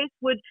today's case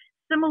would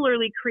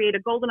similarly create a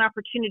golden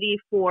opportunity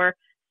for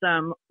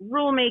some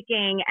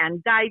rulemaking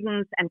and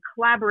guidance and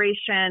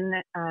collaboration,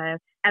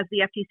 as the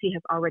FTC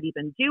has already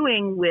been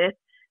doing with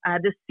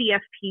the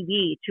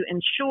CFPB, to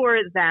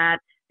ensure that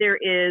there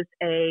is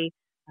a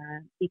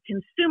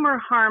consumer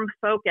harm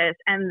focus,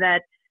 and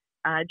that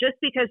just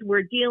because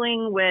we're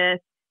dealing with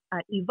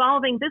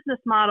evolving business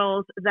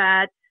models,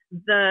 that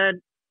the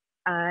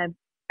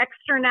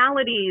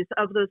externalities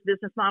of those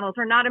business models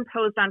are not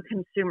imposed on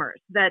consumers,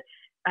 that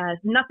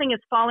nothing is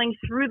falling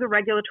through the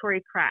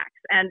regulatory cracks.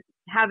 And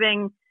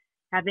having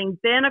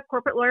been a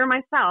corporate lawyer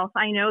myself,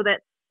 I know that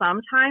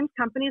sometimes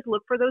companies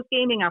look for those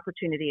gaming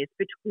opportunities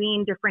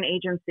between different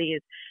agencies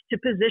to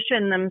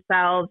position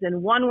themselves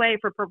in one way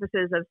for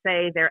purposes of,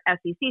 say, their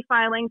SEC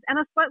filings, and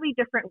a slightly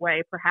different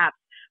way, perhaps,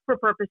 for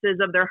purposes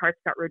of their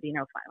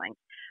Hart-Scott-Rodino filings.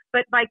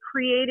 But by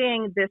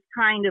creating this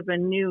kind of a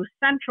new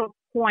central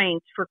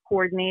point for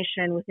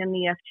coordination within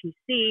the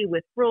FTC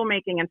with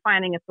rulemaking and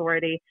fining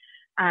authority,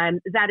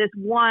 that is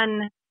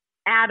one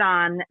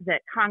add-on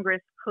that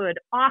Congress could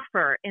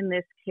offer in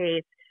this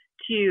case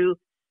to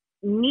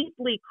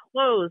neatly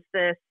close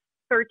this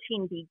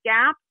 13B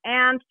gap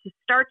and to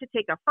start to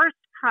take a first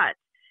cut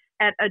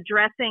at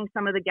addressing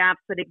some of the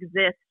gaps that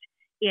exist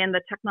in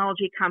the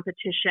technology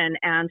competition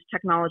and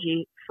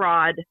technology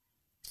fraud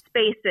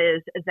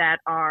spaces that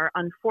are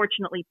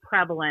unfortunately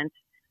prevalent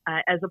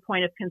as a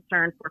point of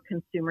concern for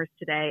consumers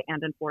today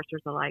and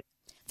enforcers alike.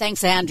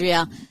 Thanks,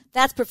 Andrea.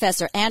 That's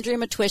Professor Andrea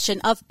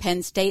Matwyshyn of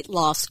Penn State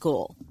Law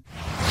School.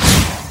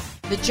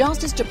 The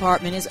Justice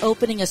Department is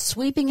opening a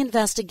sweeping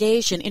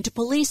investigation into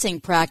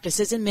policing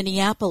practices in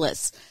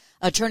Minneapolis.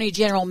 Attorney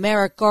General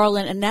Merrick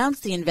Garland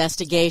announced the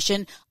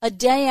investigation a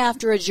day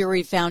after a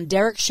jury found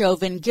Derek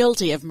Chauvin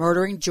guilty of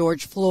murdering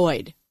George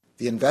Floyd.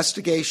 The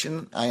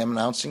investigation I am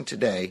announcing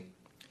today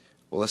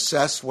will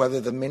assess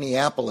whether the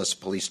Minneapolis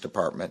Police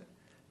Department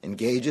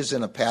engages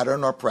in a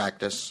pattern or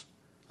practice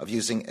of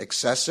using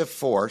excessive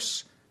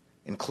force,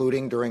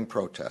 including during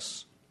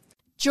protests.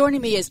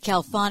 Joining me is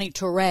Khalfani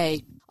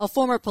Touré, a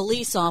former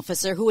police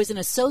officer who is an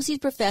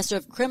associate professor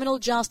of criminal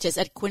justice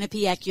at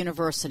Quinnipiac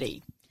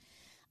University.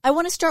 I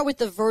want to start with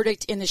the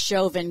verdict in the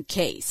Chauvin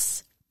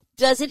case.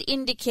 Does it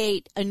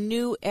indicate a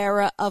new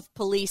era of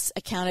police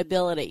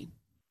accountability?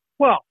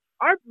 Well,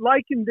 I've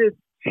likened this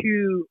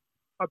to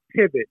a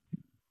pivot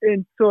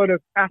in sort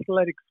of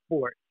athletic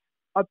sports.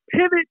 A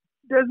pivot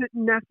doesn't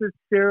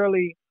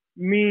necessarily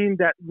mean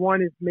that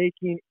one is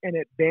making an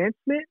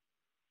advancement.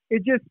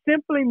 It just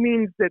simply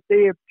means that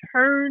they have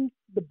turned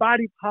the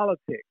body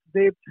politic.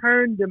 They've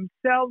turned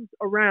themselves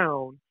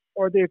around,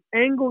 or they've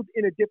angled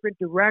in a different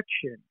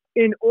direction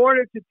in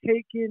order to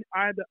take in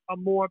either a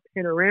more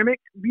panoramic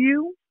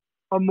view,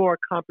 a more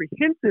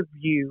comprehensive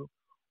view,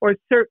 or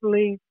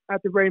certainly,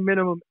 at the very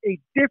minimum, a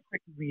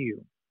different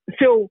view.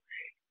 So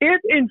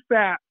if, in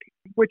fact,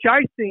 which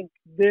I think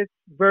this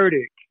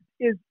verdict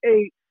is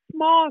a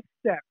small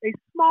step, a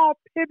small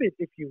pivot,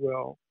 if you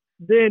will,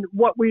 then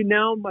what we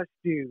now must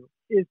do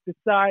is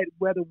decide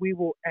whether we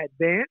will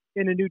advance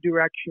in a new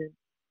direction,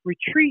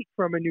 retreat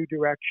from a new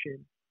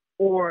direction,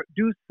 or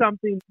do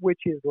something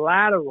which is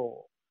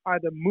lateral,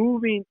 either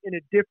moving in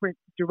a different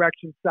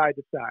direction side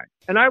to side.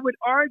 And I would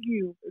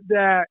argue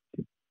that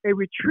A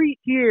retreat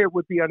here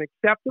would be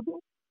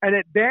unacceptable. An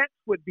advance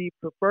would be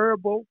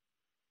preferable.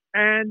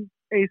 And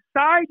a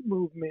side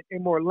movement, a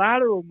more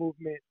lateral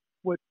movement,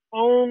 would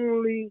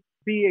only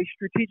be a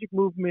strategic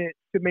movement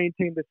to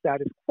maintain the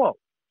status quo.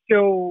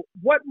 So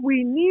what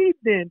we need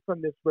then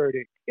from this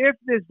verdict, if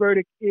this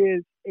verdict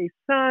is a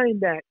sign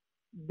that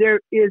there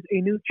is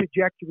a new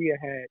trajectory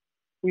ahead,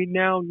 we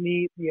now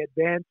need the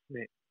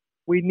advancement.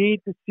 We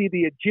need to see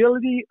the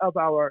agility of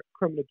our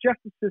criminal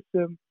justice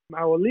system,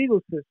 our legal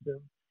system.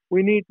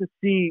 We need to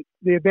see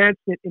the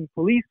advancement in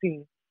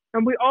policing.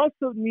 And we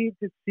also need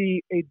to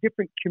see a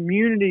different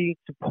community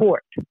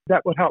support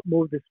that will help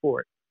move this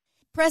forward.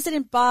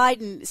 President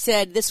Biden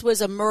said this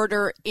was a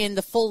murder in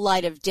the full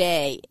light of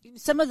day.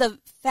 Some of the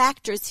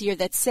factors here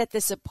that set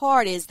this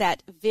apart is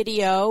that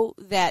video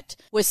that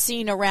was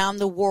seen around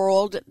the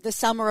world, the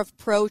summer of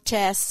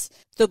protests,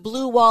 the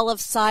blue wall of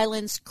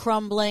silence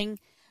crumbling.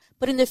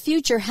 But in the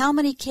future, how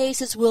many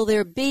cases will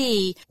there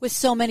be with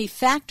so many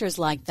factors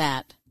like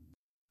that?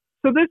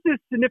 So this is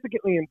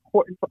significantly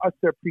important for us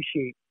to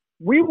appreciate.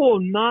 We will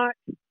not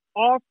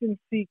often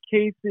see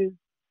cases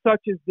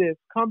such as this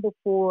come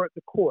before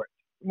the court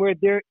where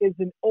there is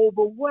an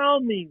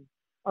overwhelming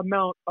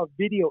amount of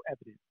video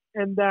evidence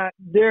and that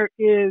there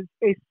is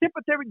a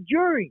sympathetic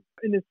jury,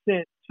 in a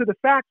sense, to the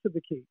facts of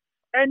the case.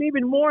 And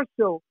even more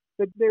so,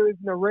 that there is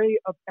an array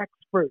of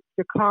experts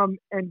to come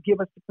and give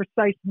us the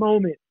precise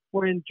moment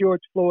when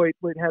George Floyd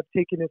would have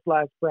taken his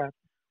last breath,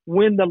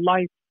 when the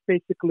life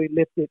basically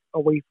lifted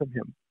away from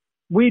him.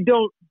 We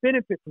don't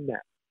benefit from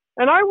that.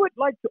 And I would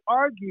like to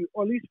argue,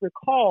 or at least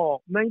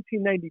recall,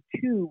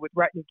 1992 with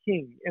Rodney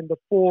King and the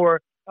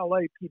 4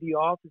 LAPD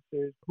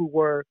officers who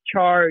were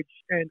charged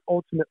and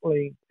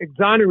ultimately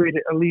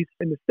exonerated, at least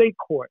in the state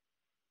court.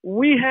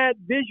 We had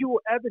visual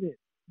evidence,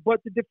 but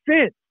the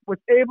defense was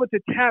able to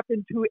tap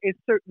into a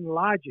certain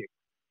logic,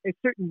 a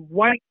certain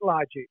white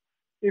logic,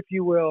 if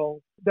you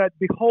will, that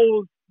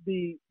beholds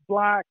the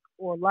Black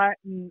or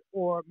Latin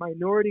or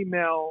minority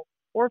male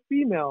or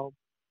female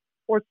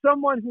or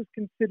someone who's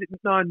considered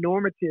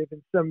non-normative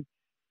in some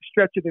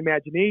stretch of the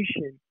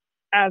imagination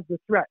as the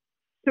threat.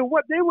 So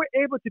what they were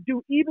able to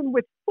do, even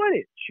with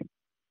footage,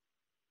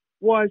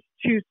 was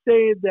to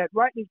say that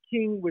Rodney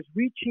King was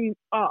reaching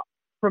up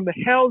from the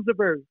hells of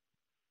earth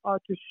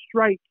to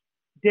strike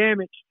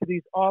damage to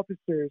these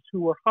officers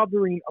who were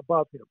hovering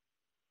above him.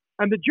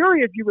 And the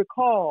jury, if you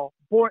recall,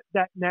 bought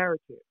that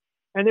narrative.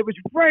 And there was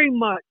very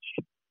much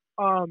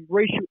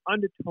racial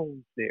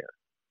undertones there.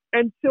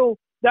 And so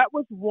that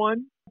was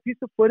one piece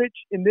of footage.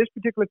 In this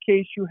particular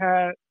case, you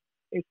had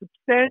a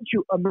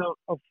substantial amount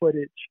of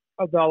footage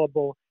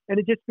available, and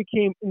it just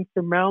became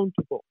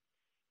insurmountable.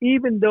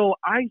 Even though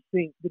I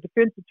think the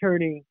defense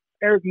attorney,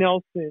 Eric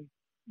Nelson,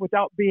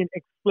 without being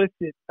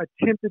explicit,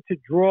 attempted to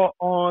draw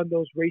on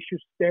those racial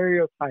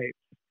stereotypes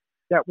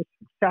that were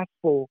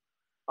successful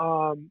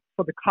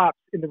for the cops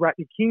in the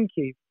Rodney King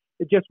case,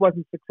 it just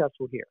wasn't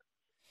successful here.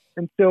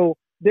 And so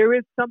there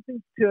is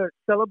something to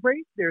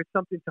celebrate. There is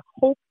something to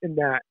hope in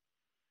that.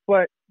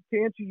 But to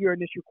answer your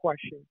initial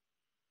question,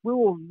 we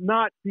will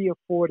not be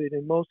afforded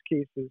in most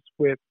cases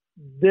with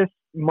this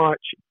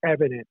much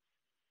evidence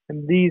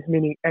and these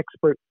many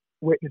expert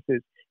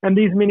witnesses and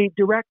these many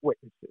direct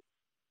witnesses.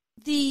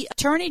 The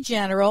Attorney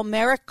General,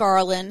 Merrick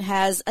Garland,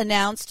 has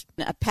announced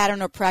a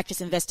pattern or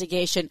practice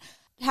investigation.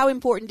 How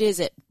important is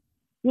it?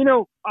 You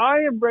know, I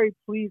am very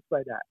pleased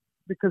by that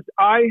because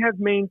I have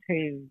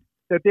maintained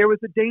that there was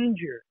a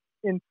danger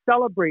in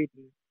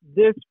celebrating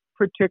this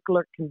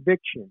particular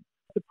conviction.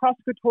 The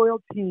prosecutorial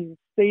team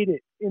stated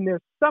in their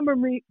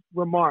summary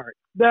remarks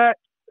that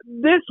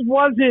this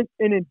wasn't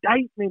an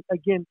indictment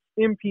against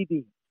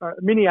MPD,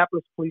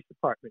 Minneapolis Police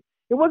Department.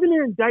 It wasn't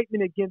an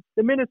indictment against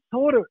the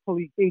Minnesota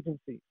police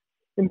agency.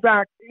 In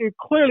fact, it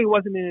clearly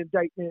wasn't an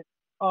indictment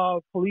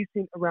of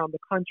policing around the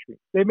country.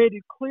 They made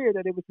it clear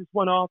that it was this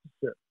one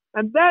officer.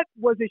 And that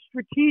was a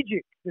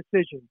strategic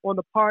decision on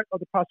the part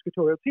of the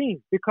prosecutorial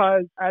team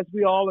because, as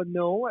we all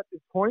know at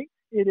this point,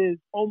 it is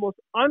almost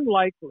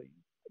unlikely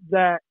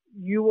that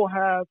you will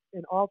have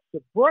an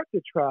officer brought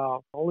to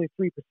trial, only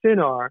 3%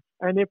 are,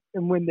 and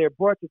when they're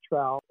brought to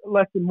trial,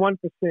 less than 1%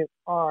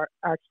 are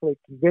actually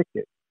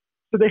convicted.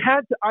 So they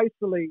had to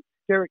isolate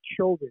Derek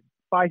Chauvin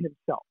by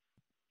himself.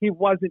 He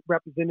wasn't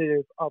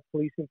representative of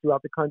policing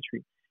throughout the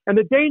country. And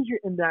the danger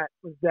in that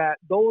was that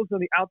those on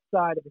the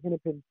outside of the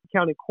Hennepin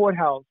County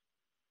Courthouse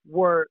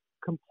were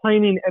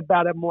complaining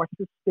about a more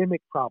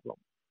systemic problem.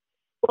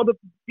 Well, the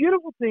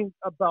beautiful thing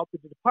about the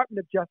Department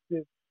of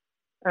Justice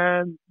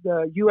and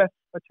the U.S.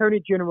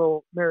 Attorney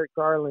General Merrick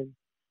Garland,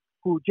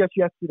 who just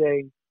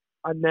yesterday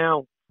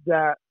announced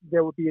that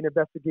there would be an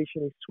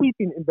investigation, a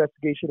sweeping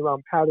investigation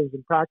around patterns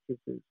and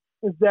practices,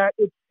 is that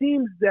it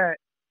seems that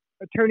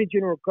Attorney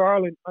General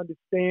Garland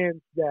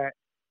understands that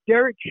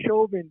Derek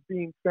Chauvin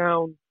being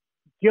found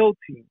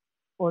guilty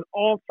on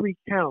all 3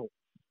 counts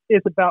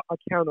is about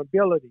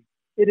accountability.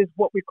 It is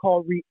what we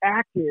call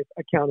reactive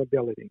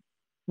accountability.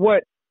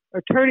 What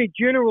Attorney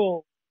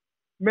General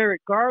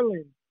Merrick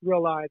Garland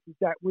realizes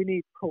that we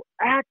need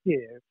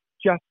proactive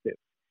justice.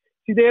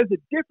 See, there's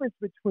a difference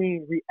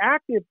between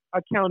reactive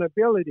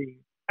accountability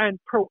and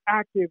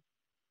proactive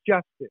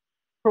justice.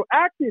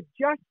 Proactive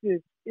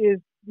justice is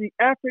the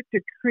effort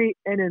to create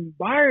an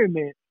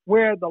environment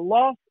where the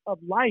loss of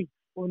life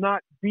will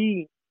not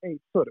be a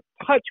sort of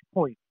touch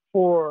point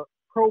for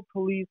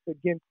pro-police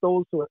against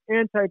those who are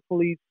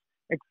anti-police,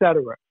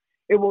 etc.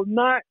 It will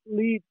not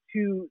lead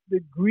to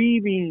the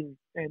grieving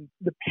and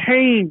the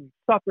pain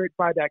suffered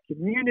by that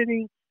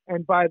community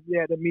and by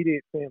that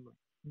immediate family.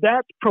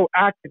 That's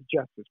proactive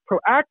justice.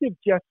 Proactive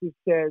justice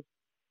says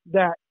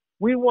that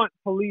we want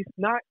police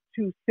not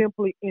to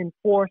simply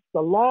enforce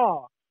the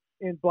law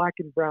in Black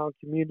and brown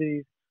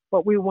communities,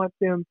 but we want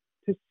them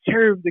to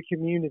serve the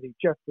community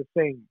just the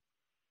same.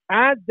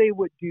 As they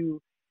would do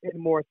in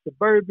more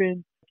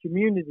suburban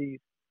communities,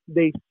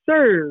 they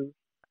serve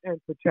and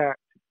protect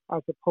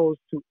as opposed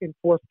to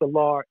enforce the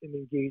law and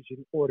engage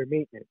in order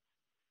maintenance.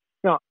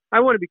 Now, I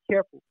want to be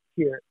careful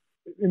here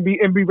and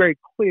be very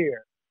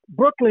clear.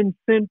 Brooklyn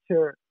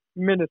Center,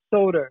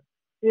 Minnesota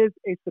is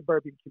a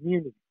suburban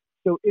community.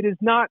 So it is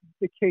not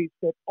the case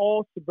that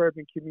all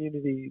suburban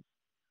communities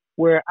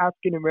where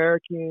African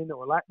American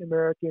or Latin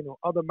American or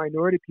other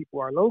minority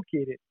people are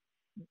located,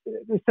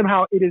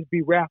 somehow it is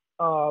bereft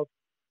of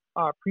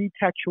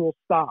pretextual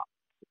stops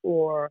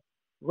or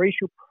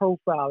racial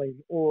profiling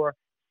or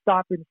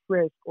stop and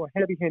frisk or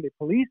heavy-handed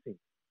policing.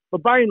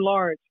 But by and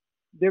large,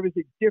 there is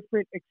a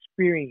different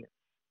experience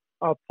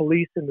of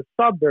police in the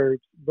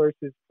suburbs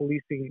versus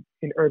policing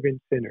in urban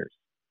centers.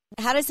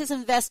 How does this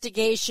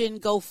investigation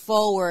go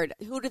forward?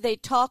 Who do they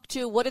talk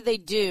to? What do they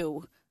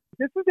do?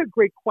 This is a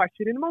great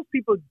question, and most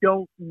people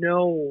don't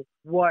know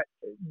what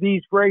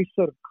these very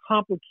sort of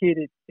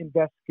complicated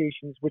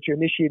investigations, which are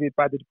initiated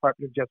by the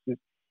Department of Justice,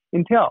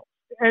 entail.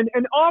 And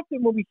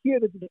often when we hear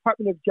that the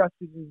Department of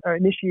Justice is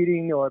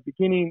initiating or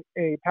beginning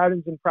a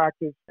patterns and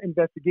practice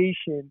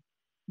investigation,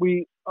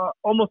 we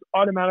almost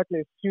automatically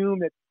assume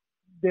that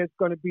there's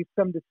going to be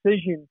some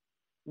decision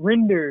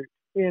rendered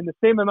in the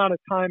same amount of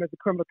time as a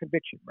criminal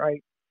conviction,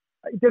 right?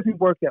 It doesn't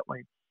work that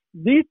way.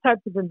 These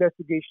types of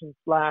investigations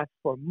last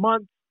for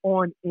months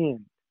on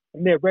end,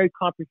 and they're very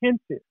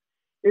comprehensive.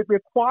 It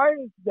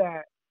requires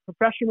that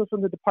professionals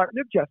from the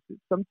Department of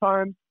Justice,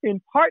 sometimes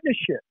in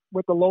partnership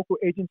with the local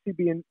agency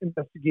being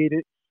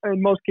investigated,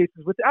 in most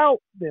cases without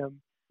them,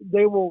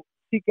 they will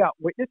seek out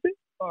witnesses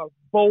of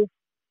both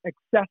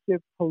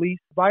excessive police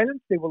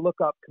violence. They will look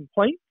up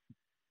complaints,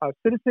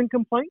 citizen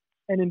complaints,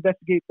 and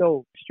investigate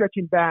those,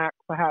 stretching back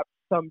perhaps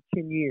some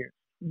 10 years.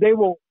 They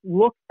will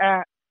look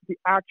at the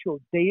actual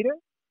data,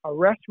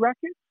 arrest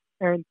records,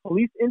 and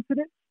police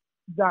incidents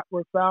that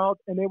were filed,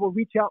 and they will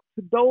reach out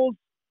to those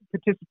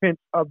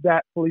participants of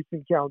that police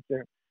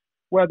encounter,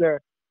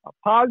 whether a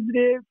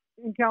positive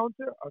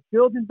encounter, a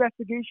field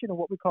investigation, or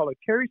what we call a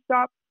Terry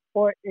stop,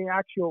 or an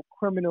actual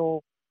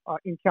criminal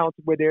encounter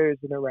where there is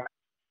an arrest.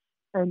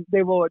 And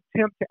they will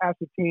attempt to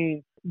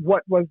ascertain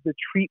what was the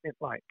treatment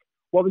like,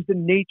 what was the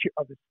nature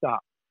of the stop,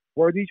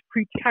 were these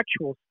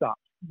pretextual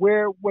stops,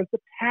 where was the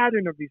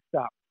pattern of these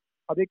stops,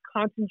 are they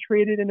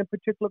concentrated in a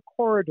particular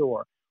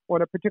corridor or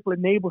in a particular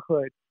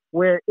neighborhood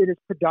where it is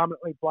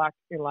predominantly Black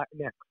and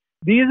Latinx.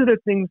 These are the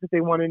things that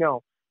they want to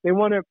know. They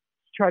want to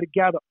try to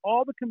gather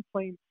all the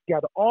complaints,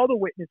 gather all the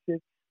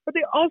witnesses, but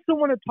they also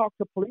want to talk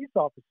to police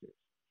officers.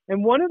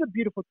 And one of the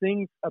beautiful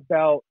things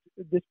about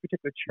this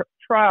particular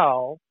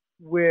trial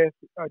with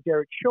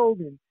Derek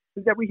Chauvin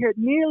is that we heard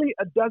nearly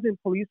a dozen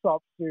police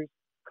officers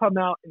come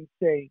out and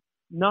say,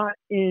 "Not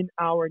in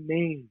our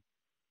name.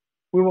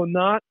 We will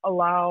not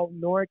allow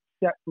nor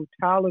accept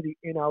brutality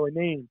in our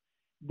name."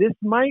 This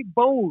might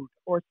bode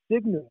or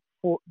signal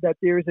for that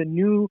there is a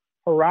new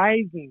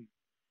horizon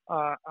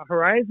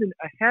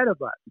ahead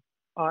of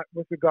us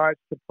with regards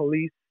to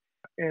police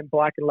and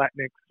Black and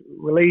Latinx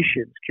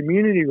relations,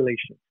 community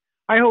relations.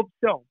 I hope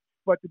so.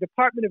 But the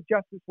Department of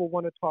Justice will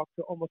want to talk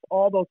to almost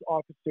all those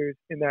officers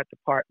in that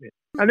department.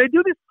 And they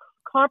do this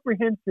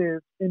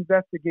comprehensive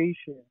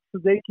investigation so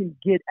they can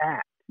get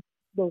at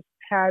those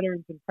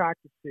patterns and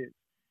practices.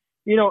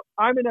 You know,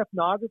 I'm an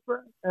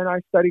ethnographer and I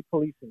study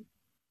policing.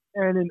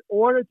 And in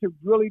order to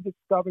really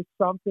discover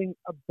something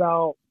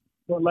about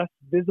the less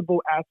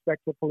visible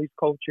aspects of police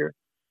culture,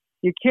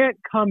 you can't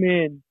come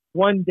in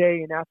one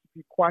day and ask a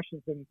few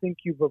questions and think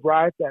you've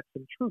arrived at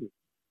some truth.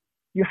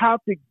 You have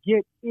to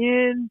get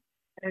in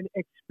and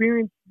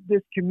experience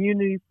this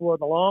community for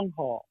the long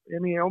haul. I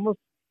mean, almost,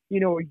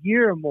 a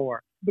year or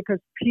more, because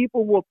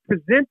people will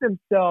present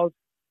themselves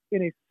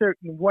in a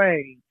certain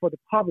way for the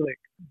public,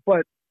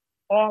 but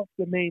off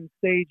the main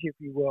stage, if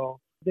you will,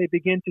 they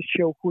begin to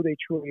show who they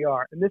truly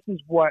are. And this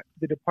is what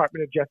the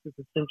Department of Justice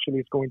essentially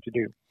is going to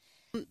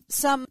do.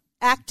 Some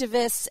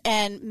activists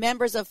and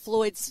members of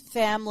Floyd's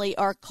family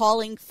are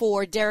calling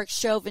for Derek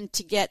Chauvin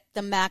to get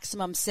the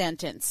maximum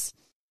sentence.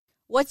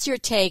 What's your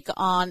take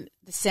on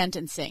the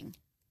sentencing?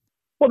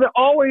 Well, there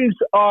always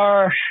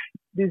are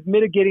these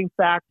mitigating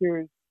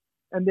factors,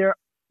 and there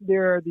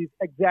are these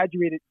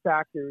exaggerated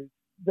factors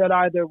that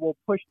either will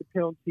push the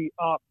penalty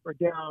up or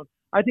down.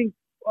 I think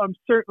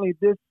certainly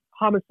this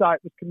homicide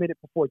was committed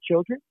before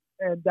children,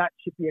 and that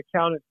should be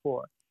accounted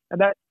for.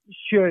 and that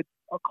should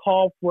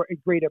call for a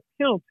greater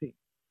penalty.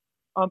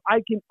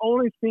 I can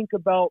only think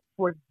about,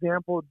 for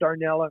example,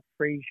 Darnella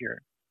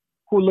Frazier,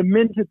 who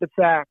lamented the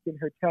fact in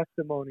her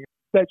testimony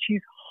that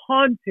she's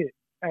haunted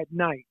at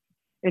night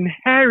and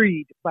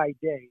harried by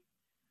day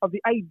of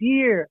the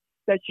idea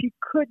that she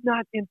could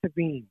not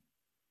intervene.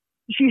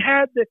 She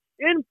had the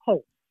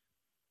impulse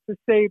to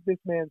save this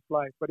man's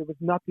life, but it was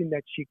nothing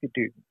that she could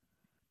do.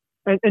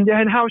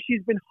 And how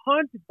she's been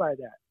haunted by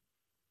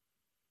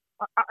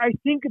that. I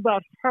think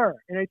about her,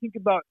 and I think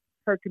about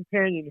her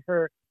companion,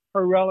 her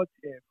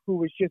relative, who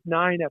was just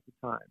 9 at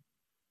the time.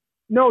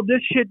 No,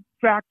 this should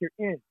factor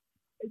in.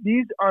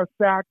 These are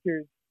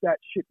factors that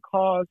should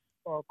cause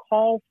or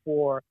call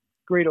for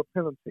greater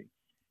penalty.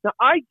 Now,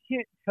 I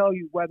can't tell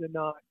you whether or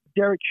not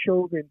Derek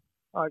Chauvin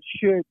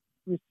should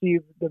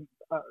receive the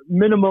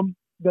minimum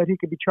that he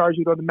could be charged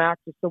with, or the max,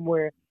 or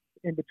somewhere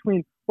in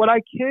between. What I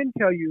can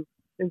tell you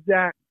is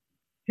that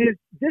his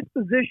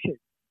disposition,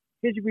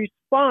 his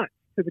response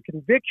to the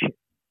conviction,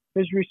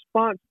 his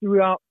response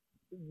throughout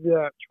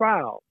the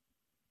trial,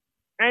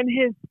 and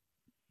his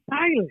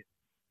silence,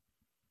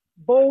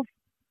 both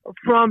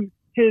from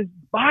his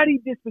body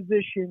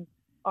disposition,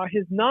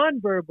 his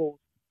nonverbals,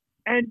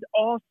 and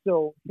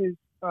also his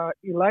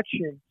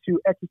election to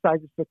exercise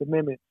his Fifth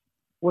Amendment,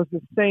 was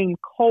the same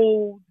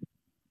cold,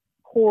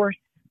 coarse,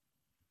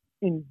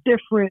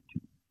 indifferent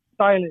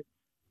silence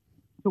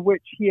to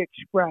which he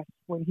expressed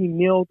when he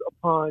kneeled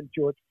upon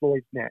George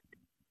Floyd's neck.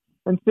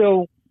 And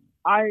so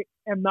I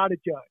am not a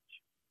judge,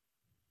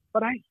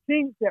 but I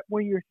think that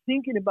when you're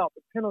thinking about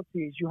the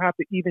penalties, you have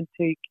to even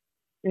take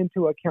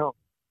into account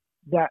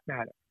that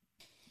matter.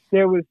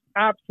 There was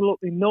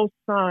absolutely no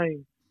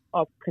sign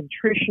of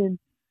contrition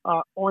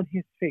on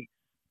his face.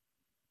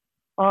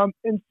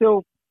 And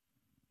so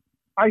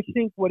I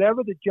think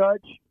whatever the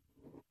judge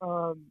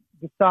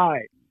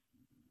decides,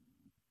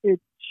 it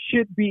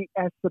should be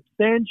as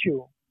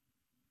substantial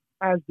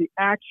as the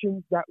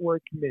actions that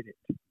were committed.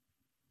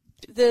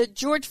 The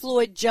George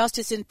Floyd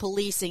Justice in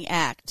Policing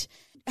Act,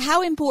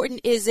 how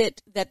important is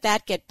it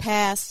that get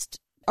passed?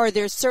 Are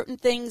there certain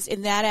things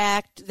in that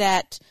act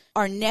that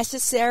are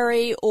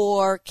necessary,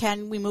 or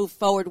can we move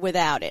forward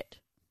without it?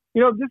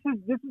 You know, this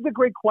is a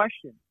great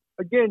question.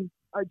 Again,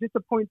 just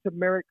to point to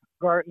Merrick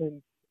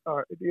Garland's,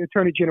 the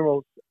Attorney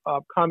General's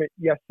comment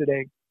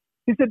yesterday.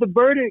 He said the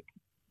verdict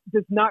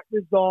does not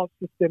resolve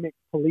systemic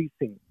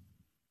policing.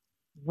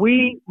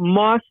 We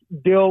must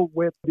deal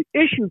with the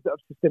issues of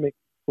systemic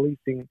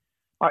policing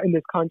in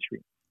this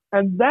country.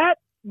 And that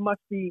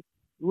must be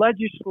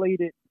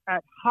legislated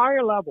at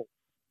higher levels.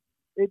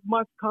 It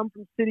must come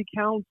from city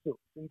councils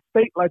and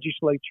state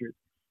legislatures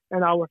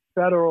and our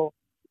federal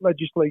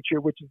legislature,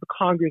 which is the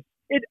Congress.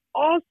 It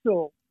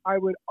also, I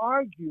would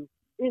argue,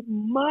 it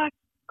must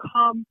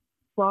come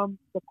from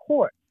the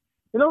court.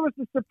 In other words,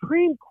 the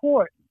Supreme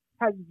Court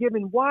has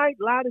given wide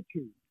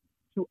latitude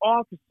to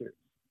officers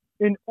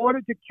in order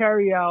to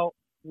carry out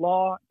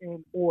law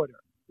and order,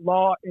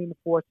 law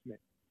enforcement.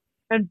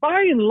 And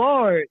by and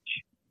large,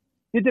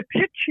 the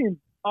depiction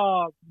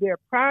of their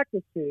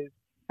practices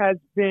has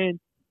been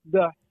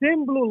the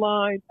thin blue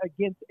line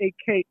against a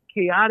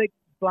chaotic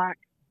black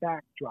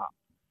backdrop.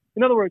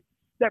 In other words,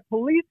 that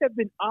police have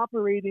been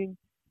operating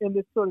in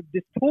this sort of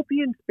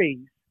dystopian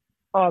space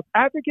of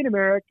African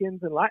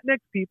Americans and Latinx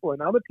people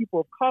and other people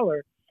of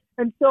color.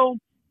 And so,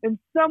 in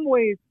some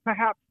ways,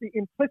 perhaps the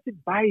implicit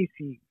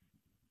biases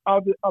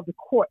of the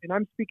court, and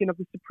I'm speaking of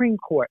the Supreme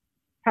Court,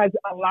 has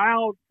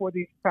allowed for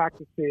these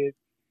practices,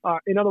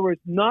 in other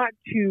words, not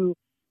to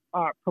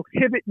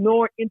prohibit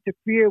nor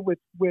interfere with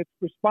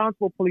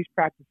responsible police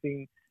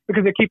practicing,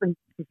 because they're keeping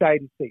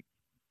society safe.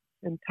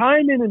 And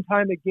time in and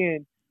time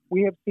again,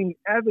 we have seen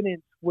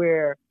evidence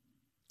where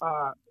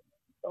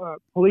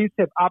police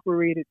have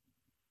operated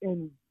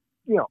in,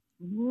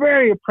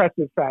 very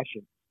oppressive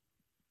fashion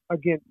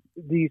against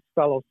these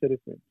fellow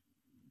citizens.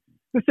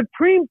 The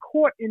Supreme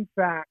Court, in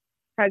fact,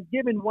 has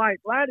given wide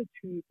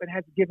latitude, but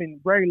has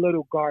given very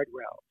little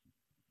guardrails.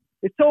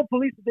 It's told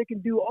police that they can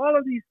do all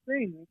of these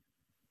things,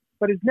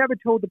 but it's never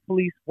told the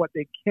police what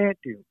they can't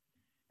do.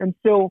 And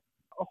so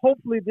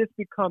hopefully this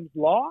becomes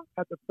law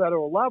at the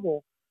federal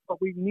level,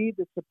 but we need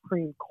the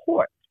Supreme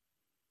Court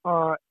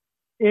as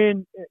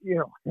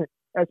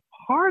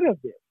part of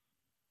this,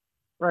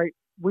 right?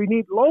 We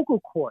need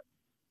local courts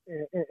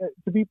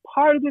to be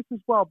part of this as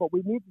well, but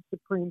we need the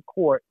Supreme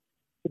Court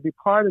to be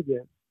part of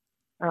this.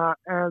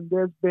 And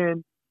there's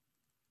been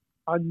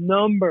a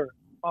number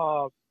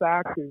of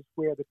factors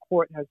where the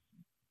court has,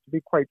 to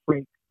be quite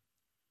frank,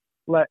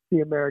 let the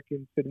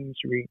American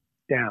citizenry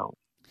down.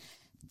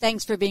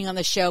 Thanks for being on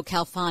the show,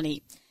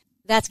 Khalfani.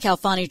 That's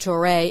Khalfani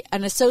Touré,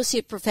 an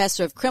associate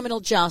professor of criminal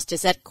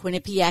justice at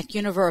Quinnipiac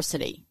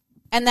University.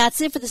 And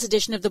that's it for this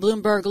edition of the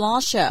Bloomberg Law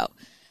Show.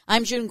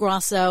 I'm June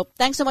Grosso.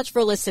 Thanks so much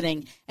for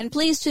listening. And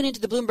please tune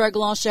into the Bloomberg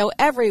Law Show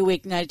every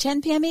weeknight at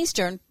 10 p.m.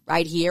 Eastern,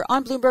 right here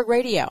on Bloomberg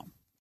Radio.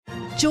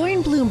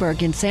 Join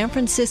Bloomberg in San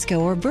Francisco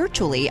or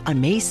virtually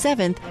on May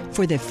 7th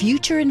for The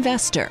Future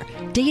Investor,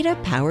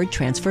 Data-Powered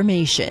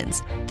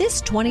Transformations.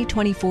 This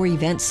 2024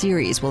 event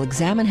series will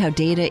examine how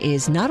data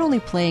is not only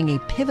playing a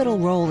pivotal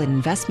role in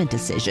investment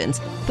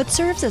decisions, but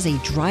serves as a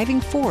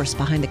driving force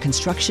behind the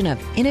construction of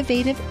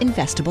innovative,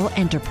 investable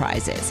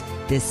enterprises.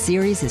 This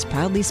series is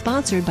proudly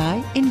sponsored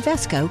by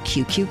Invesco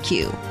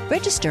QQQ.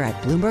 Register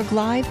at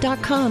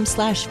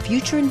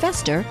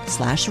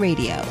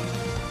BloombergLive.com/futureinvestor/radio.